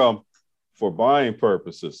the income for buying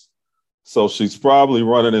purposes. So she's probably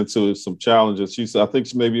running into some challenges. I think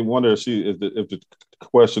she maybe wonder if the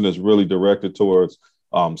question is really directed towards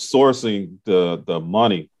sourcing the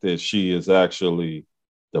money that she is actually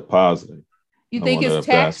depositing. You think it's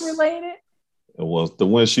tax related? It was the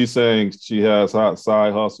when she's saying she has hot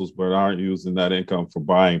side hustles but aren't using that income for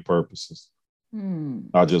buying purposes.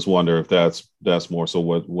 I just wonder if that's more so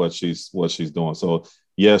what she's doing. So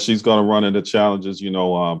yeah, she's going to run into challenges,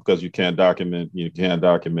 because you can't document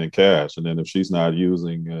cash, and then if she's not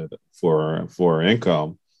using it for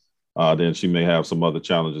income, then she may have some other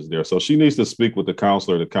challenges there. So she needs to speak with the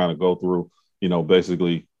counselor to kind of go through,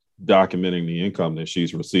 basically documenting the income that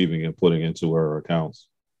she's receiving and putting into her accounts.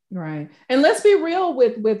 Right. And let's be real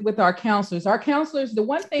with our counselors. Our counselors, the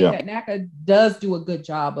one thing that NACA does do a good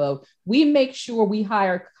job of, we make sure we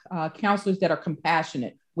hire counselors that are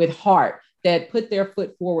compassionate, with heart, that put their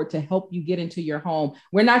foot forward to help you get into your home.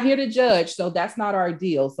 We're not here to judge, so that's not our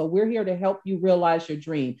deal. So we're here to help you realize your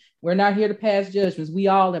dream. We're not here to pass judgments. We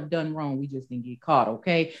all have done wrong. We just didn't get caught,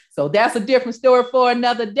 okay? So that's a different story for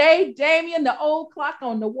another day. Damien, the old clock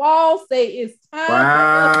on the wall, say it's time for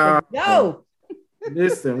us to go.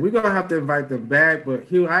 Listen, we're going to have to invite them back, but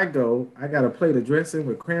here I go. I got a plate of dressing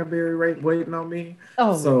with cranberry waiting on me.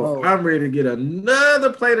 I'm ready to get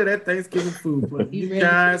another plate of that Thanksgiving food. But you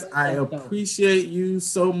guys, I appreciate you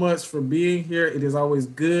so much for being here. It is always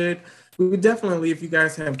good. We definitely, if you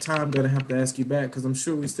guys have time, going to have to ask you back, because I'm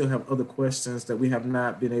sure we still have other questions that we have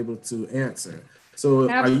not been able to answer. So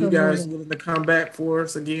Are you guys willing to come back for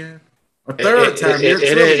us again? A third time.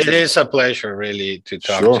 It is a pleasure, really, to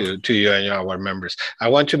talk to you and our members. I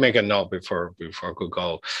want to make a note before we could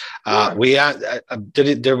go. There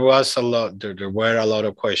were a lot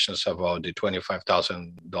of questions about the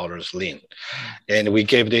 $25,000 lien, and we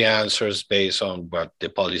gave the answers based on what the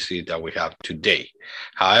policy that we have today.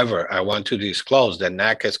 However, I want to disclose that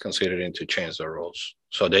NACA is considering to change the rules.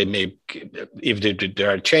 So they may, if there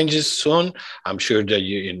are changes soon, I'm sure that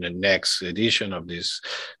you, in the next edition of this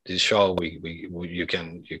show, you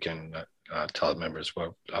can tell members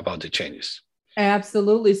about the changes.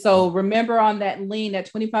 Absolutely. So remember, on that lien, that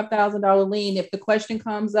 $25,000 lien, if the question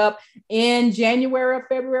comes up in January or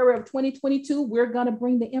February of 2022, we're going to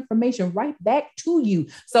bring the information right back to you.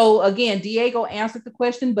 So again, Diego answered the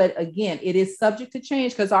question, but again, it is subject to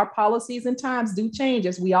change, because our policies and times do change.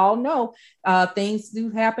 As we all know, things do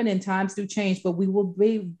happen and times do change, but we will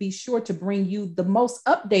be sure to bring you the most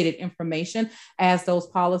updated information as those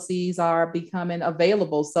policies are becoming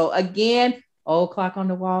available. So again, old clock on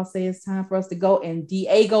the wall say it's time for us to go. And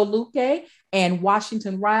Diego Luque and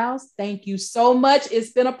Washington Riles, thank you so much.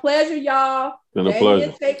 It's been a pleasure, y'all. Been a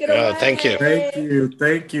pleasure. Take it away.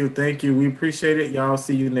 Thank you. We appreciate it. Y'all,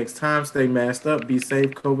 see you next time. Stay masked up. Be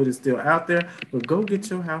safe. COVID is still out there. But go get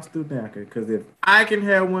your house through NACA, because if I can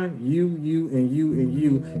have one, you, and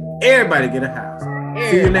you, everybody get a house.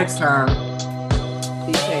 See you next time.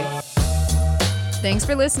 Be safe. Thanks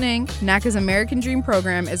for listening. NACA's American Dream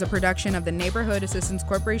Program is a production of the Neighborhood Assistance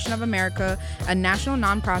Corporation of America, a national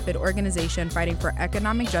nonprofit organization fighting for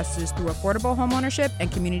economic justice through affordable homeownership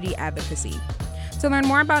and community advocacy. To learn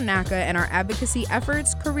more about NACA and our advocacy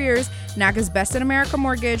efforts, careers, NACA's Best in America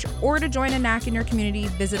Mortgage, or to join a NACA in your community,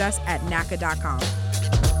 visit us at NACA.com.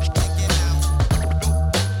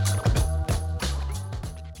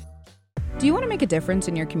 Do you want to make a difference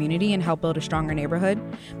in your community and help build a stronger neighborhood?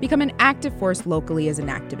 Become an active force locally as an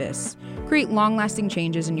activist. Create long-lasting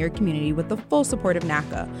changes in your community with the full support of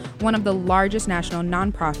NACA, one of the largest national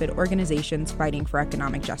nonprofit organizations fighting for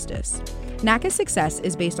economic justice. NACA's success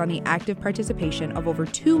is based on the active participation of over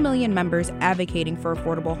 2 million members advocating for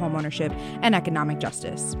affordable homeownership and economic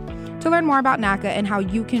justice. To learn more about NACA and how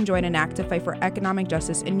you can join Enact to fight for economic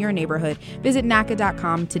justice in your neighborhood, visit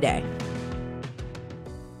NACA.com today.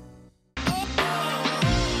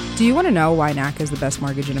 Do you want to know why NACA is the best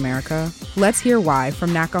mortgage in America? Let's hear why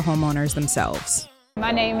from NACA homeowners themselves.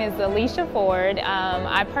 My name is Alicia Ford.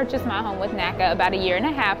 I purchased my home with NACA about 1.5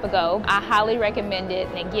 years ago. I highly recommend it,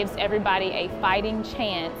 and it gives everybody a fighting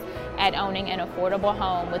chance at owning an affordable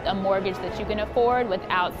home with a mortgage that you can afford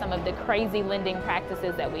without some of the crazy lending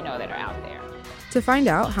practices that we know that are out there. To find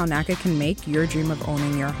out how NACA can make your dream of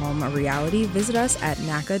owning your home a reality, visit us at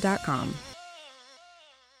NACA.com.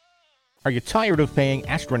 Are you tired of paying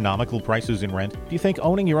astronomical prices in rent? Do you think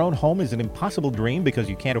owning your own home is an impossible dream because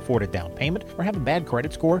you can't afford a down payment or have a bad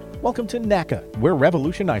credit score? Welcome to NACA. We're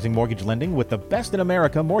revolutionizing mortgage lending with the best in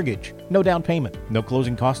America mortgage. No down payment, no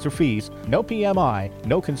closing costs or fees, no PMI,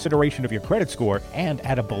 no consideration of your credit score, and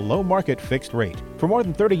at a below-market fixed rate. For more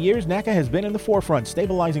than 30 years, NACA has been in the forefront,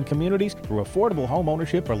 stabilizing communities through affordable home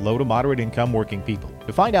ownership for low to moderate income working people.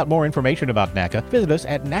 To find out more information about NACA, visit us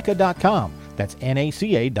at NACA.com. That's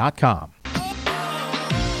NACA.com.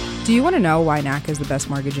 Do you want to know why NACA is the best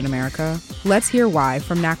mortgage in America? Let's hear why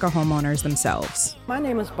from NACA homeowners themselves. My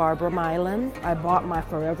name is Barbara Mylan. I bought my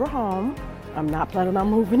forever home. I'm not planning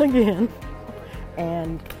on moving again.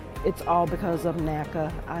 And it's all because of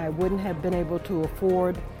NACA. I wouldn't have been able to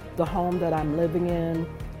afford the home that I'm living in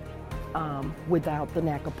without the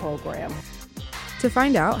NACA program. To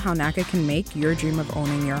find out how NACA can make your dream of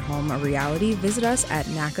owning your home a reality, visit us at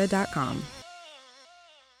NACA.com.